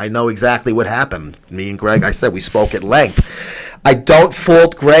Bleckman. I know exactly what happened. Me and Greg, I said we spoke at length. I don't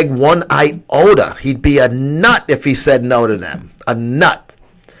fault Greg one iota. He'd be a nut if he said no to them. A nut.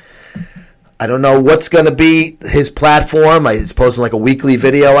 I don't know what's going to be his platform. He's posting like a weekly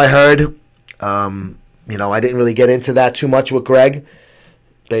video, I heard. You know, I didn't really get into that too much with Greg.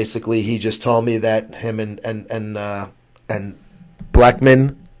 Basically, he just told me that him and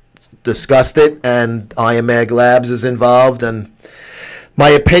Bleckman discussed it, and IMAG Labs is involved, and my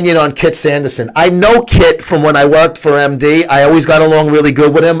opinion on Kit Sanderson. I know Kit from when I worked for MD. I always got along really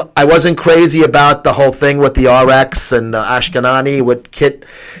good with him. I wasn't crazy about the whole thing with the RX and Ashkenani with Kit.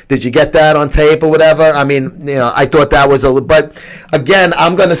 Did you get that on tape or whatever? I mean, you know, I thought that was but again,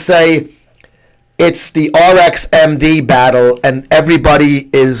 I'm going to say it's the RX MD battle, and everybody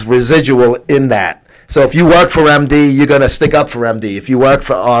is residual in that. So if you work for MD, you're going to stick up for MD. If you work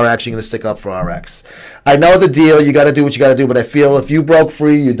for RX, you're going to stick up for RX. I know the deal. You got to do what you got to do. But I feel if you broke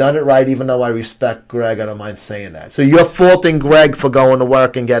free, you done it right, even though I respect Greg. I don't mind saying that. So you're faulting Greg for going to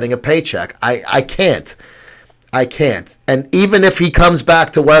work and getting a paycheck. I can't. I can't. And even if he comes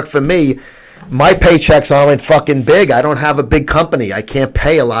back to work for me, my paychecks aren't fucking big. I don't have a big company. I can't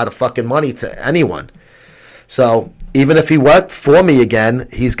pay a lot of fucking money to anyone. So even if he worked for me again,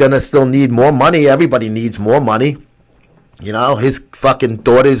 he's going to still need more money. Everybody needs more money. You know, his fucking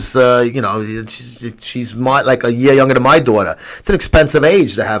daughter's, you know, she's like a year younger than my daughter. It's an expensive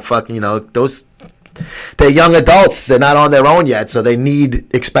age to have fucking, you know, they're young adults. They're not on their own yet, so they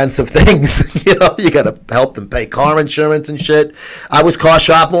need expensive things. You know, you got to help them pay car insurance and shit. I was car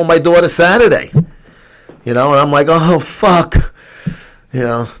shopping with my daughter Saturday. You know, and I'm like, oh, fuck. You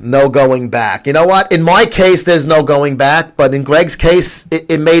know, no going back. You know what? In my case, there's no going back. But in Greg's case,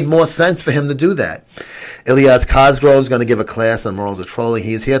 it made more sense for him to do that. Ilyas Cosgrove's going to give a class on morals of trolling.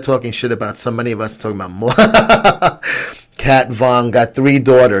 He's here talking shit about so many of us talking about more. Kat Vong got 3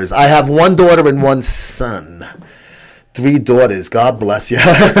 daughters. I have 1 daughter and 1 son. 3 daughters. God bless you.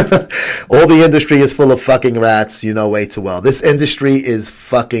 All the industry is full of fucking rats. You know way too well. This industry is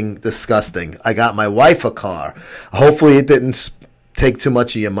fucking disgusting. I got my wife a car. Hopefully it didn't take too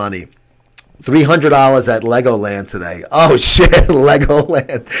much of your money. $300 at Legoland today. Oh shit,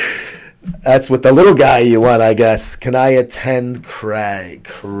 Legoland. That's what the little guy you want, I guess. Can I attend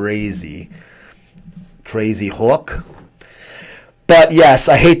crazy hawk? But yes,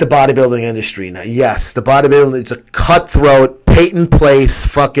 I hate the bodybuilding industry now. Yes, the bodybuilding is a cutthroat, Peyton Place,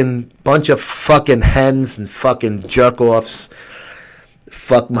 fucking bunch of fucking hens and fucking jerk-offs.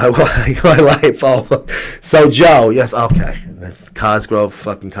 Fuck my life. Oh. So Joe, yes, okay. That's Cosgrove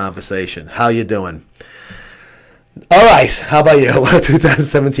fucking conversation. How you doing? All right, how about you?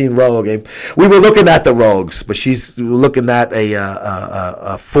 2017 Rogue game. We were looking at the Rogues, but she's looking at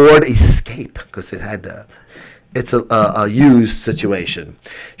a Ford Escape because it's a used situation.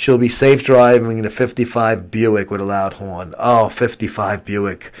 She'll be safe driving in a 55 Buick with a loud horn. Oh, 55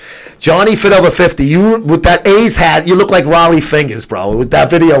 Buick. Johnny fit over 50. You with that A's hat, you look like Raleigh Fingers, bro. That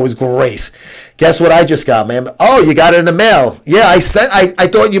video was great. Guess what I just got, man? Oh, you got it in the mail. Yeah, I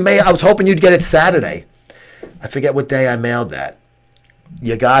thought you may. I was hoping you'd get it Saturday. I forget what day I mailed that.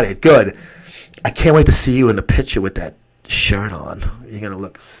 You got it. Good. I can't wait to see you in the picture with that shirt on. You're gonna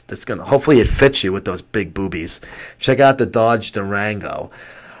look. It's gonna. Hopefully, it fits you with those big boobies. Check out the Dodge Durango.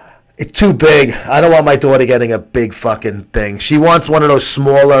 It's too big. I don't want my daughter getting a big fucking thing. She wants one of those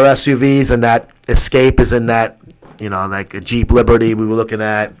smaller SUVs, and that Escape is in that. You know, like a Jeep Liberty we were looking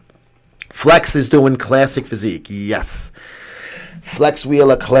at. Flex is doing classic physique. Yes. Flex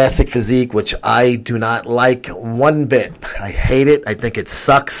Wheeler Classic Physique, which I do not like one bit. I hate it. I think it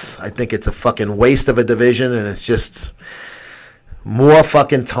sucks. I think it's a fucking waste of a division, and it's just more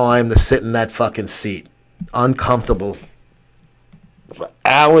fucking time to sit in that fucking seat. Uncomfortable. For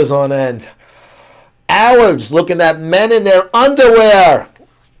hours on end. Hours looking at men in their underwear.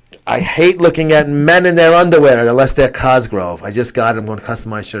 I hate looking at men in their underwear unless they're Cosgrove. I just got it. I'm going to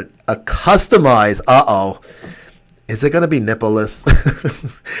customize shirt. A customize. Uh-oh. Is it going to be nippleless?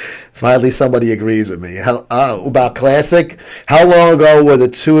 Finally, somebody agrees with me. About Classic? How long ago were the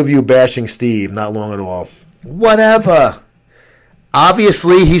two of you bashing Steve? Not long at all. Whatever.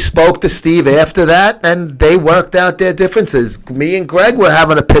 Obviously, he spoke to Steve after that, and they worked out their differences. Me and Greg were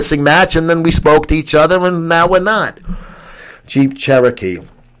having a pissing match, and then we spoke to each other, and now we're not. Jeep Cherokee.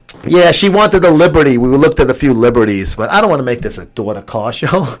 Yeah, she wanted a Liberty. We looked at a few Liberties, but I don't want to make this a daughter car show.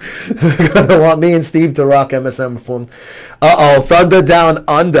 I want me and Steve to rock MSM form. Uh-oh, Thunder Down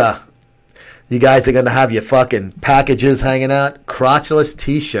Under. You guys are going to have your fucking packages hanging out. Crotchless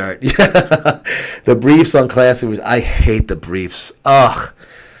t-shirt. Yeah. The briefs on Classic. I hate the briefs. Ugh.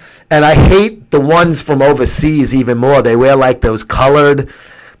 And I hate the ones from overseas even more. They wear like those colored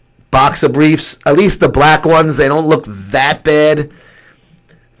boxer briefs. At least the black ones, they don't look that bad.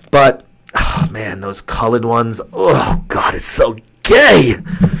 But, oh man, those colored ones. Oh, God, it's so gay.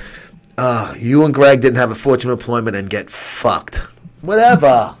 You and Greg didn't have a fortunate employment and get fucked.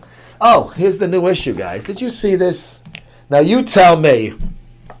 Whatever. Oh, here's the new issue, guys. Did you see this? Now, you tell me,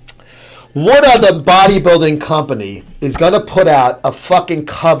 what other bodybuilding company is going to put out a fucking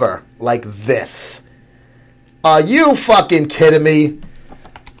cover like this? Are you fucking kidding me?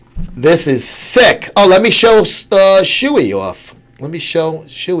 This is sick. Oh, let me show Shuey off. Let me show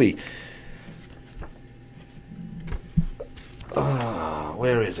Shuey.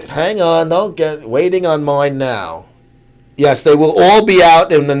 Where is it? Hang on. Don't get waiting on mine now. Yes, they will all be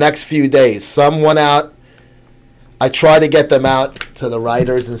out in the next few days. Some went out. I try to get them out to the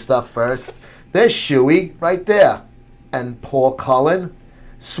writers and stuff first. There's Shuey right there. And Paul Cullen.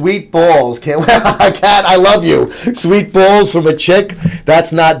 Sweet balls. I love you. Sweet balls from a chick.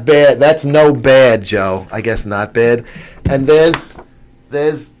 That's not bad. That's no bad, Joe. I guess not bad. And there's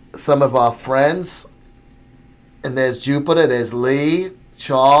some of our friends. And there's Jupiter. There's Lee,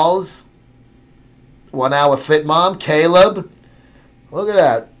 Charles, 1 Hour Fit Mom, Caleb. Look at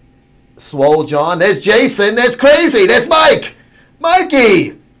that. Swole John. There's Jason. There's Crazy. There's Mike.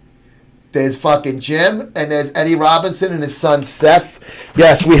 Mikey. There's fucking Jim. And there's Eddie Robinson and his son Seth.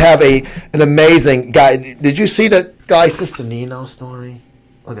 Yes, we have an amazing guy. Did you see the Guy Sister Nino story?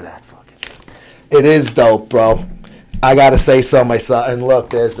 Look at that fucking. It is dope, bro. I gotta say so myself. And look,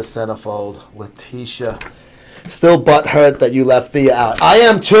 there's the centerfold. Letitia. Still butthurt that you left Thea out. I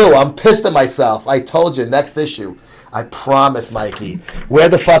am too. I'm pissed at myself. I told you, next issue. I promise, Mikey. Where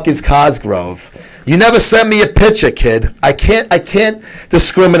the fuck is Cosgrove? You never sent me a picture, kid. I can't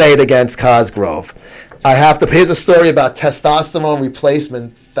discriminate against Cosgrove. I have to. Here's a story about testosterone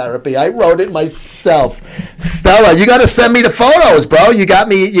replacement therapy. I wrote it myself. Stella, you got to send me the photos, bro. You got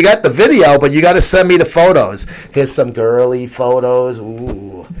the video, but you got to send me the photos. Here's some girly photos.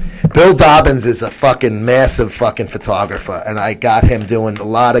 Ooh. Bill Dobbins is a fucking massive fucking photographer, and I got him doing a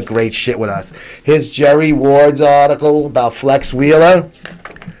lot of great shit with us. Here's Jerry Ward's article about Flex Wheeler.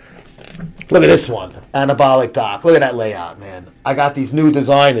 Look at this one. Anabolic Doc. Look at that layout, man. I got these new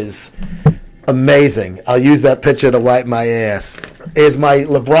designers. Amazing. I'll use that picture to wipe my ass. Here's my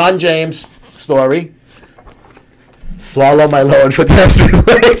LeBron James story. Swallow my load for test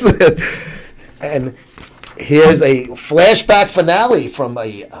replacement. And here's a flashback finale from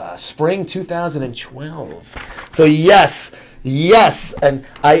a spring 2012. So yes, and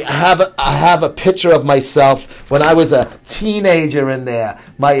I have a picture of myself when I was a teenager in there,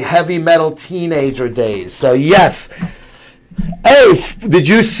 my heavy metal teenager days. So yes. Hey, did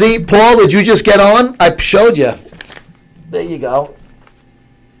you see, Paul? Did you just get on? I showed you. There you go.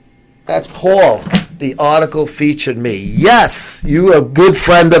 That's Paul. The article featured me. Yes, you are a good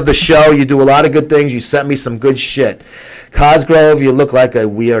friend of the show. You do a lot of good things. You sent me some good shit. Cosgrove, you look like a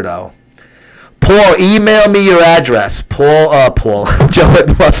weirdo. Paul, email me your address. Paul, Joe at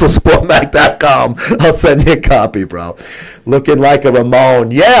MuscleSportMag.com. I'll send you a copy, bro. Looking like a Ramon.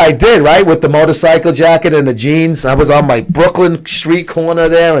 Yeah, I did, right? With the motorcycle jacket and the jeans. I was on my Brooklyn street corner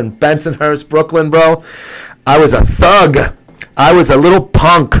there in Bensonhurst, Brooklyn, bro. I was a thug. I was a little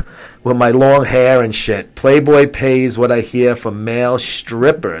punk with my long hair and shit. Playboy pays what I hear from male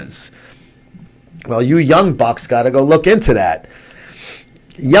strippers. Well, you young bucks got to go look into that.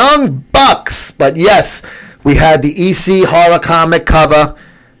 Young bucks. But yes, we had the EC horror comic cover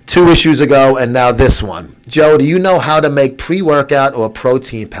 2 issues ago, and now this one. Joe, do you know how to make pre-workout or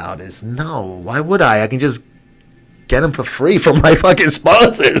protein powders? No. Why would I? I can just get them for free from my fucking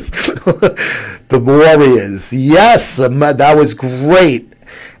sponsors. The Warriors. Yes, that was great.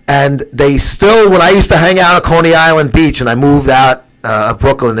 And they still, when I used to hang out at Coney Island Beach, and I moved out of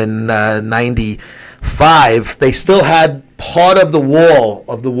Brooklyn in 95, they still had part of the wall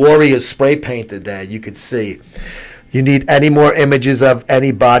of the Warriors spray painted there. You could see. You need any more images of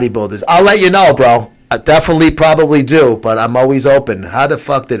any bodybuilders? I'll let you know, bro. I definitely probably do, but I'm always open. How the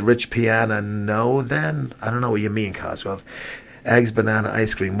fuck did Rich Piana know then? I don't know what you mean, Cosgrove. Eggs, banana,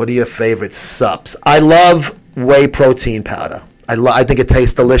 ice cream. What are your favorite sups? I love whey protein powder. I think it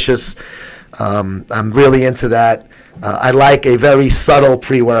tastes delicious. I'm really into that. I like a very subtle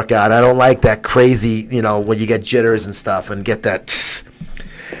pre-workout. I don't like that crazy, when you get jitters and stuff and get that.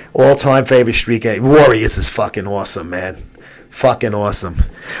 All-time favorite street game. Warriors is fucking awesome, man. Fucking awesome.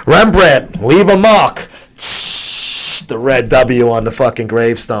 Rembrandt, leave a mark. The red W on the fucking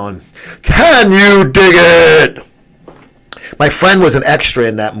gravestone. Can you dig it? My friend was an extra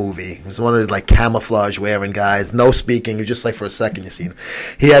in that movie. He was one of the like camouflage wearing guys. No speaking. You just like for a second you see him.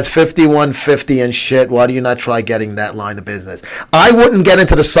 He has 5150 and shit. Why do you not try getting that line of business? I wouldn't get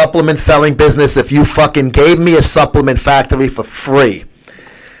into the supplement selling business if you fucking gave me a supplement factory for free.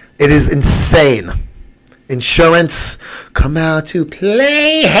 It is insane. Insurance, come out to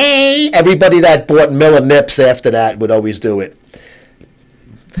play, hey. Everybody that bought Miller Nips after that would always do it.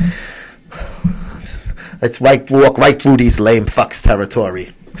 Let's walk right through these lame fucks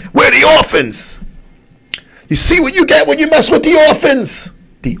territory. We're the orphans. You see what you get when you mess with the orphans.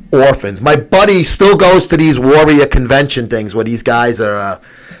 The orphans. My buddy still goes to these warrior convention things where these guys are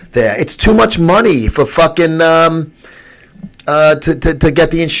there. It's too much money for fucking to get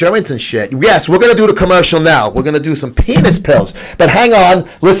the insurance and shit. Yes, we're gonna do the commercial now. We're gonna do some penis pills. But hang on,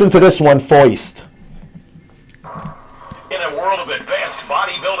 listen to this one first. In a world of advanced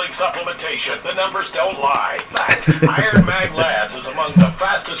bodybuilding supplementation, the numbers don't lie. Fact, Iron Mag Labs is among the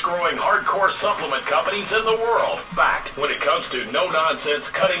fastest growing hardcore supplement companies in the world. Fact, when it comes to no-nonsense,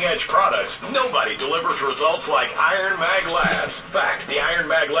 cutting-edge products, nobody delivers results like Iron Mag Labs. Fact, the Iron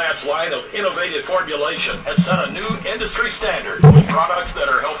Mag Labs line of innovative formulation has set a new industry standard. Products that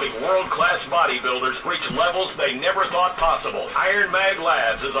are helping world-class bodybuilders reach levels they never thought possible. Iron Mag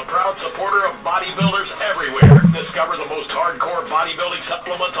Labs is a proud supporter of bodybuilders everywhere. Discover the most hardcore bodybuilding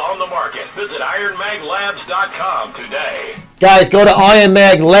supplements on the market. Visit IronMagLabs.com today. Guys, go to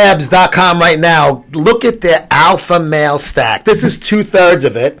IronMagLabs.com right now. Look at the Alpha Male Stack. This is 2/3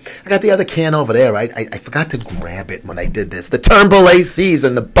 of it. I got the other can over there, right? I forgot to grab it when I did this. The Turnbull ACs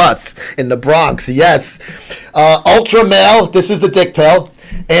in the bus in the Bronx, yes. Ultra Male, this is the dick pill.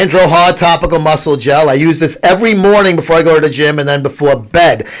 Andro Hard Topical Muscle Gel. I use this every morning before I go to the gym and then before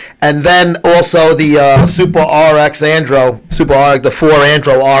bed. And then also the Super RX Andro, the 4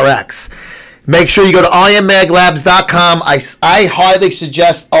 Andro RX. Make sure you go to IronMagLabs.com. I highly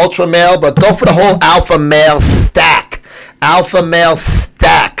suggest Ultra Male, but go for the whole Alpha Male Stack. Alpha Male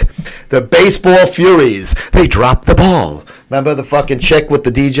Stack. The Baseball Furies. They dropped the ball. Remember the fucking chick with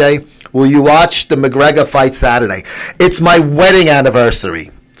the DJ? Will you watch the McGregor fight Saturday? It's my wedding anniversary,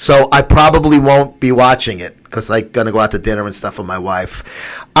 so I probably won't be watching it because I'm gonna go out to dinner and stuff with my wife.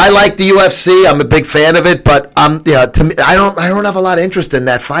 I like the UFC. I'm a big fan of it, but to me, I don't have a lot of interest in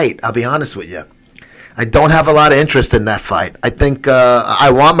that fight. I'll be honest with you. I don't have a lot of interest in that fight. I think I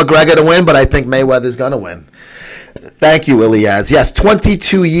want McGregor to win, but I think Mayweather's gonna win. Thank you, Ilias. Yes,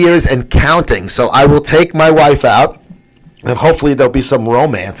 22 years and counting. So I will take my wife out. And hopefully there'll be some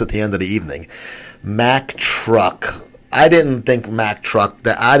romance at the end of the evening. Mac Truck. I didn't think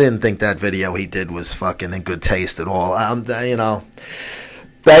that video he did was fucking in good taste at all.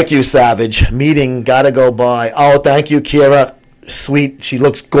 Thank you, Savage. Meeting gotta go by. Oh, thank you, Kira. Sweet. She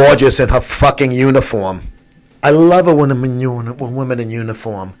looks gorgeous in her fucking uniform. I love a woman in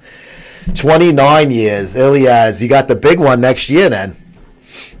uniform. 29 years. Ilias. You got the big one next year then.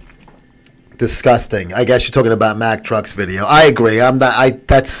 Disgusting. I guess you're talking about Mac Truck's video. I agree. Come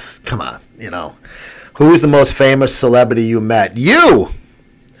on, Who's the most famous celebrity you met? You!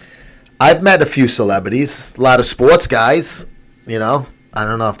 I've met a few celebrities. A lot of sports guys, I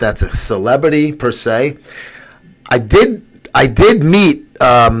don't know if that's a celebrity per se. I did meet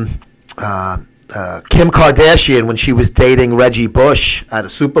Kim Kardashian when she was dating Reggie Bush at a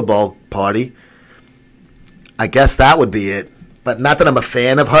Super Bowl party. I guess that would be it. But not that I'm a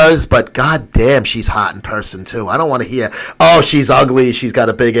fan of hers, but goddamn, she's hot in person too. I don't want to hear, oh, she's ugly, she's got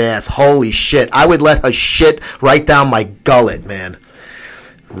a big ass. Holy shit. I would let her shit right down my gullet, man.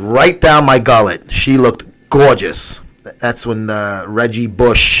 Right down my gullet. She looked gorgeous. That's when Reggie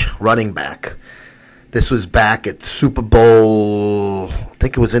Bush, running back. This was back at Super Bowl, I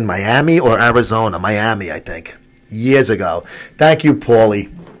think it was in Miami or Arizona. Miami, I think. Years ago. Thank you,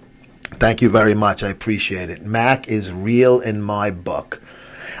 Paulie. Thank you very much. I appreciate it. Mac is real in my book.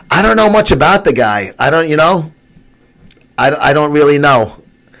 I don't know much about the guy. I don't really know.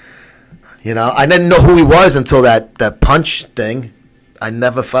 I didn't know who he was until that punch thing. I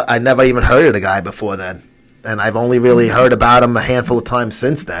never even heard of the guy before then. And I've only really heard about him a handful of times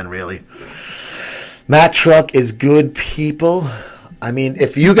since then, really. Matt Truck is good people. I mean,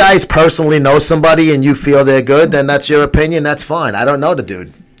 if you guys personally know somebody and you feel they're good, then that's your opinion. That's fine. I don't know the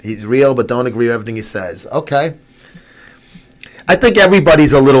dude. He's real, but don't agree with everything he says. Okay. I think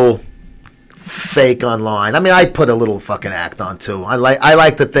everybody's a little fake online. I mean, I put a little fucking act on too. I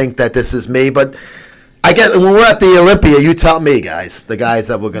like to think that this is me, but I get when we're at the Olympia, you tell me, guys, the guys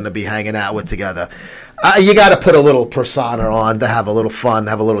that we're going to be hanging out with together. You got to put a little persona on to have a little fun,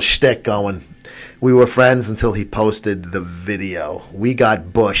 have a little shtick going. We were friends until he posted the video. We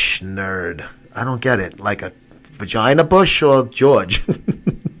got Bush, nerd. I don't get it. Like a vagina Bush or George?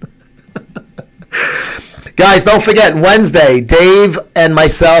 Guys, don't forget, Wednesday, Dave and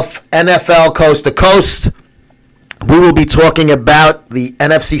myself, NFL Coast to Coast. We will be talking about the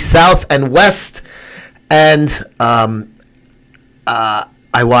NFC South and West. And I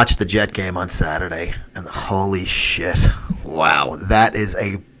watched the Jet game on Saturday, and holy shit. Wow, that is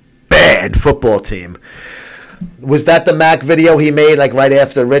a bad football team. Was that the Mac video he made like right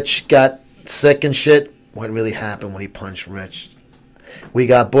after Rich got sick and shit? What really happened when he punched Rich? We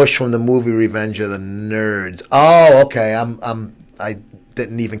got Bush from the movie Revenge of the Nerds. Oh, okay. I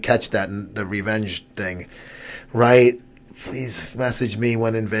didn't even catch that in the Revenge thing. Right? Please message me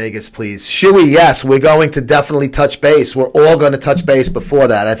when in Vegas, please. Shuey, yes, we're going to definitely touch base. We're all going to touch base before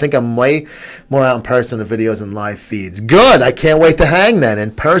that. I think I'm way more out in person in videos and live feeds. Good. I can't wait to hang then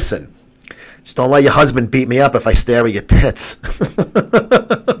in person. Just don't let your husband beat me up if I stare at your tits.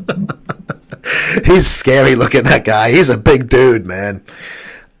 He's scary looking, that guy. He's a big dude, man.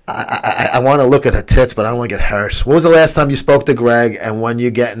 I want to look at her tits, but I don't want to get hurt. What was the last time you spoke to Greg and when you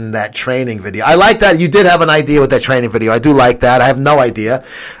getting that training video? I like that. You did have an idea with that training video. I do like that. I have no idea.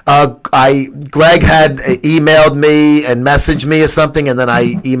 Greg had emailed me and messaged me or something, and then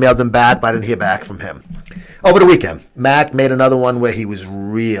I emailed him back, but I didn't hear back from him. Over the weekend, Mac made another one where he was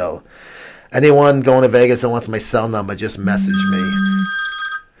real. Anyone going to Vegas that wants my cell number, just message me.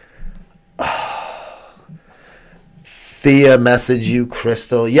 Thea, message you,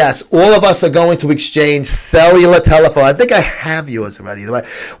 Crystal. Yes, all of us are going to exchange cellular telephone. I think I have yours already.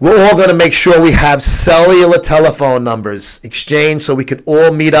 We're all going to make sure we have cellular telephone numbers exchanged so we can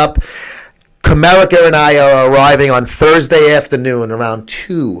all meet up. Comerica and I are arriving on Thursday afternoon around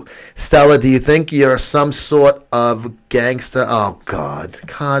 2. Stella, do you think you're some sort of gangster? Oh, God.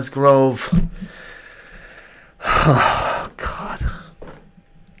 Cosgrove. Oh, God.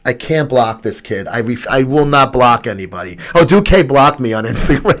 I can't block this kid. I will not block anybody. Oh, Duque blocked me on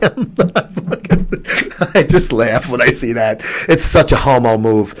Instagram. I just laugh when I see that. It's such a homo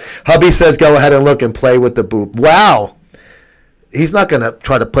move. Hubby says go ahead and look and play with the boob. Wow. He's not going to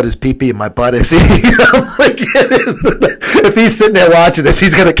try to put his pee-pee in my butt, is he? If he's sitting there watching this,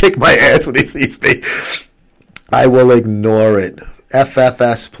 he's going to kick my ass when he sees me. I will ignore it.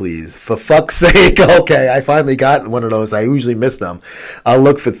 FFS, please. For fuck's sake. Okay, I finally got one of those. I usually miss them. I'll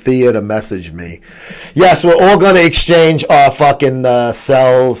look for Thea to message me. Yes, we're all going to exchange our fucking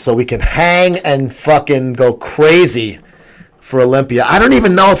cells so we can hang and fucking go crazy for Olympia. I don't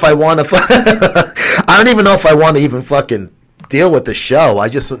even know if I want to I don't even know if I want to even fucking deal with the show.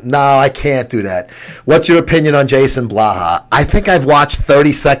 No, I can't do that. What's your opinion on Jason Blaha? I think I've watched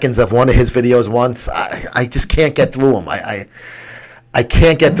 30 seconds of one of his videos once. I just can't get through him. I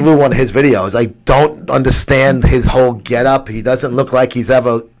can't get through one of his videos. I don't understand his whole getup. He doesn't look like he's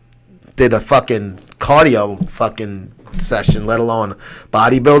ever did a fucking cardio fucking session, let alone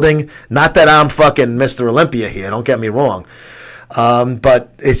bodybuilding. Not that I'm fucking Mr. Olympia here, don't get me wrong.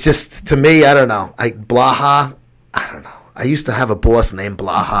 But it's just, to me, I don't know. Blaha, I don't know. I used to have a boss named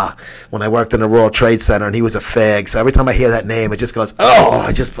Blaha when I worked in the World Trade Center, and he was a fag. So every time I hear that name, it just goes, oh,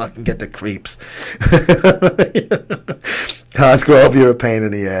 I just fucking get the creeps. Cosgrove, you're a pain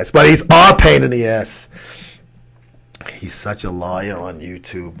in the ass. But he's our pain in the ass. He's such a liar on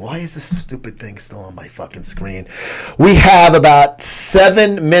YouTube. Why is this stupid thing still on my fucking screen? We have about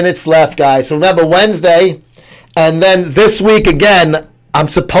 7 minutes left, guys. So remember, Wednesday, and then this week again, I'm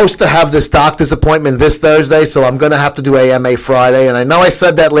supposed to have this doctor's appointment this Thursday, so I'm going to have to do AMA Friday. And I know I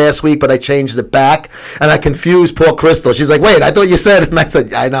said that last week, but I changed it back. And I confused poor Crystal. She's like, wait, I thought you said it. And I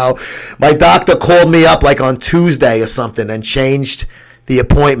said, I know. My doctor called me up like on Tuesday or something and changed the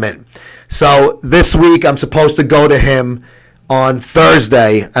appointment. So this week I'm supposed to go to him on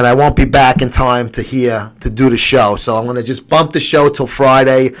Thursday, and I won't be back in time to do the show. So I'm going to just bump the show till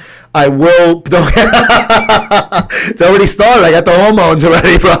Friday. I will. It's already started. I got the hormones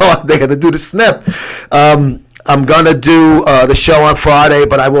already, bro. They're going to do the snip. I'm going to do the show on Friday,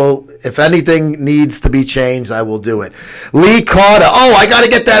 but I will, if anything needs to be changed, I will do it. Lee Carter. Oh, I got to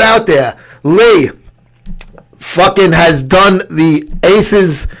get that out there. Lee fucking has done the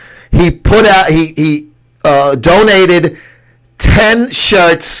Aces. He put out, he donated 10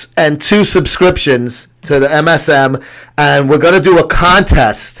 shirts and 2 subscriptions to the MSM, and we're going to do a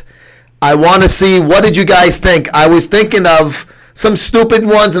contest. I want to see, what did you guys think? I was thinking of some stupid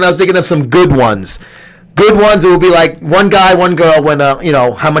ones, and I was thinking of some good ones. Good ones, it will be like one guy, one girl winner,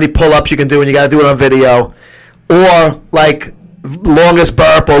 how many pull-ups you can do, and you got to do it on video. Or like longest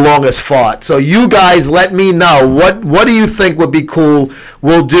burp or longest fart. So you guys let me know. What do you think would be cool?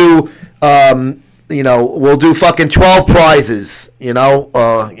 We'll do, we'll do fucking 12 prizes,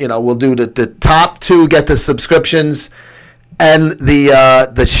 we'll do the top 2 get the subscriptions and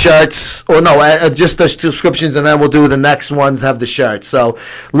the shirts, or no, just the subscriptions, and then we'll do the next ones have the shirts. So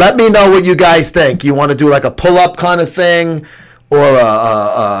let me know what you guys think. You want to do like a pull-up kind of thing, or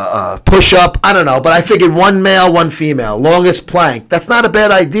a push-up? I don't know, but I figured one male, one female. Longest plank. That's not a bad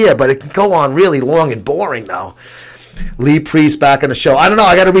idea, but it can go on really long and boring though. Lee Priest back on the show. I don't know.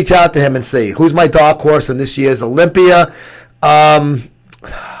 I got to reach out to him and see who's my dark horse in this year's Olympia.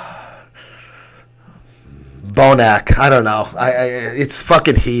 Bonac. I don't know. It's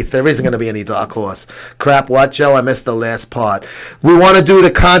fucking Heath. There isn't going to be any dark horse. Crap, what, Joe? I missed the last part. We want to do the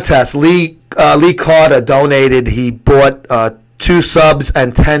contest. Lee Carter donated. He bought 2 subs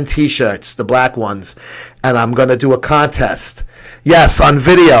and 10 T-shirts, the black ones. And I'm going to do a contest. Yes, on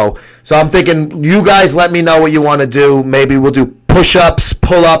video. So I'm thinking you guys let me know what you want to do. Maybe we'll do push-ups,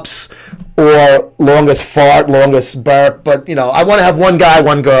 pull-ups, or longest fart, longest burp. But, I want to have one guy,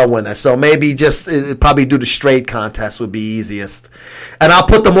 one girl winner. So maybe just probably do the straight contest would be easiest. And I'll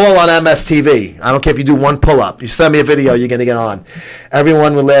put them all on MSTV. I don't care if you do one pull-up. You send me a video, you're going to get on.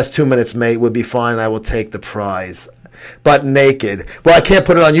 Everyone will last 2 minutes, mate, would be fine. I will take the prize. But naked. Well, I can't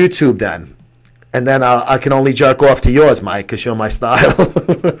put it on YouTube then. And then I can only jerk off to yours, Mike, because you're my style.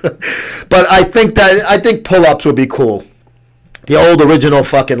 But I think pull-ups would be cool. The old original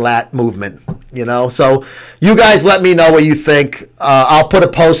fucking lat movement, So you guys let me know what you think. I'll put a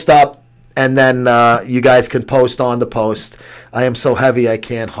post up, and then you guys can post on the post. I am so heavy I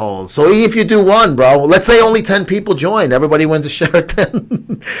can't hold. So even if you do one, bro, let's say only 10 people join. Everybody wins a shirt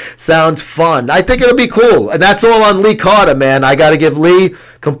then. Sounds fun. I think it'll be cool. And that's all on Lee Carter, man. I got to give Lee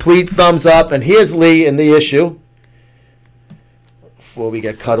complete thumbs up. And here's Lee in the issue. Before we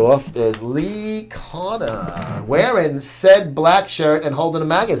get cut off, there's Lee Carter wearing said black shirt and holding a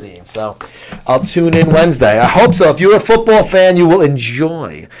magazine. So I'll tune in Wednesday. I hope so. If you're a football fan, you will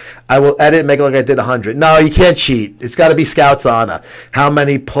enjoy. I will edit and make it like I did 100. No, you can't cheat. It's got to be Scout's honor. How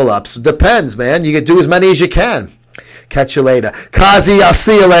many pull-ups? Depends, man. You can do as many as you can. Catch you later. Kazi, I'll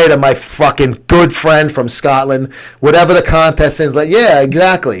see you later, my fucking good friend from Scotland. Whatever the contest is. Yeah,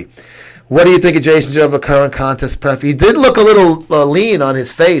 exactly. What do you think of Jason Genova current contest prep? He did look a little lean on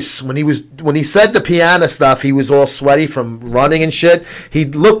his face when he said the piano stuff. He was all sweaty from running and shit. He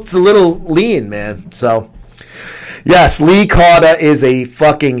looked a little lean, man. So, yes, Lee Carter is a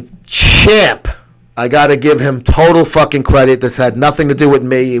fucking champ. I got to give him total fucking credit. This had nothing to do with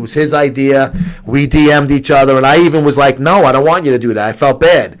me. It was his idea. We DM'd each other, and I even was like, no, I don't want you to do that. I felt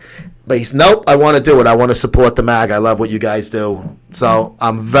bad. But he's, nope, I want to do it. I want to support the mag. I love what you guys do. So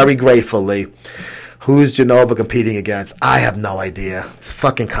I'm very grateful, Lee. Who's Genova competing against? I have no idea. It's a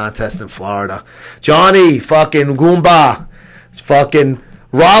fucking contest in Florida. Johnny fucking Goomba. Fucking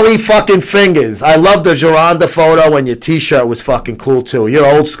Raleigh fucking fingers. I love the Geronda photo, and your t-shirt was fucking cool too. You're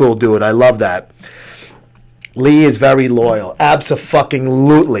old school, dude. I love that. Lee is very loyal.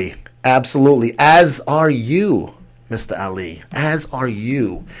 Abso-fucking-lutely. Absolutely. As are you, Mr. Ali. As are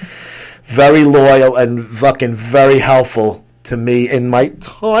you. Very loyal and fucking very helpful to me in my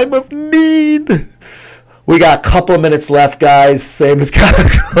time of need. We got a couple of minutes left, guys. Same as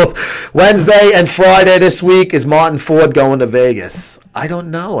Wednesday and Friday this week. Is Martin Ford going to Vegas? I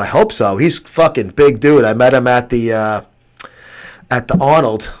don't know. I hope so. He's fucking big dude. I met him at the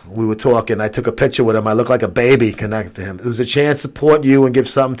Arnold. We were talking. I took a picture with him. I look like a baby connected to him. It was a chance to support you and give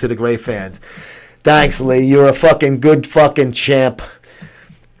something to the great fans. Thanks, Lee. You're a fucking good fucking champ.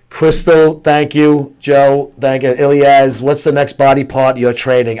 Crystal, thank you. Joe, thank you. Ilyas, what's the next body part you're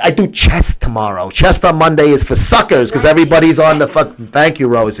training? I do chest tomorrow. Chest on Monday is for suckers because everybody's on the fucking... Thank you,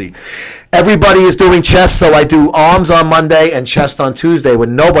 Rosie. Everybody is doing chest, so I do arms on Monday and chest on Tuesday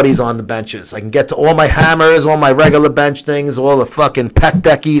when nobody's on the benches. I can get to all my hammers, all my regular bench things, all the fucking pec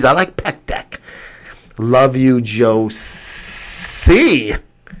deckies. I like pec deck. Love you, Joe C.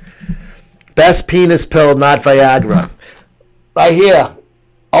 Best penis pill, not Viagra. Right here.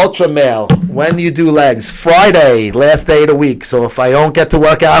 Ultra male. When you do legs? Friday, last day of the week. So if I don't get to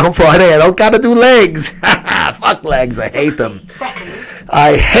work out on Friday, I don't got to do legs. Fuck legs. I hate them.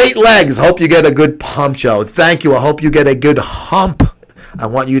 I hate legs. Hope you get a good pump, Joe. Thank you. I hope you get a good hump. I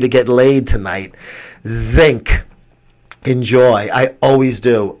want you to get laid tonight. Zinc. Enjoy. I always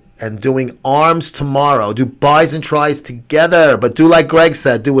do. And doing arms tomorrow. Do buys and tries together. But do like Greg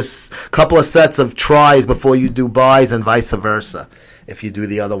said. Do a couple of sets of tries before you do buys and vice versa. if you do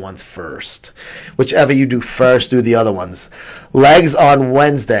the other ones first. Whichever you do first, do the other ones. Legs on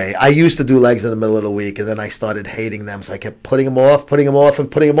Wednesday. I used to do legs in the middle of the week, and then I started hating them, so I kept putting them off, and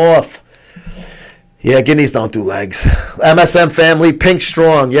putting them off. Yeah, guineas don't do legs. MSM family, pink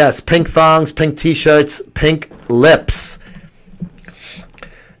strong. Yes, pink thongs, pink t-shirts, pink lips.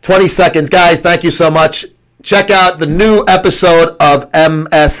 20 seconds. Guys, thank you so much. Check out the new episode of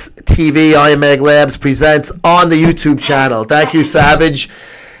MSTV, Iron Mag Labs Presents, on the YouTube channel. Thank you, Savage.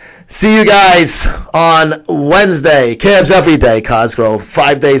 See you guys on Wednesday. Calves every day, Cosgrove.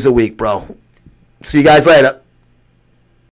 5 days a week, bro. See you guys later.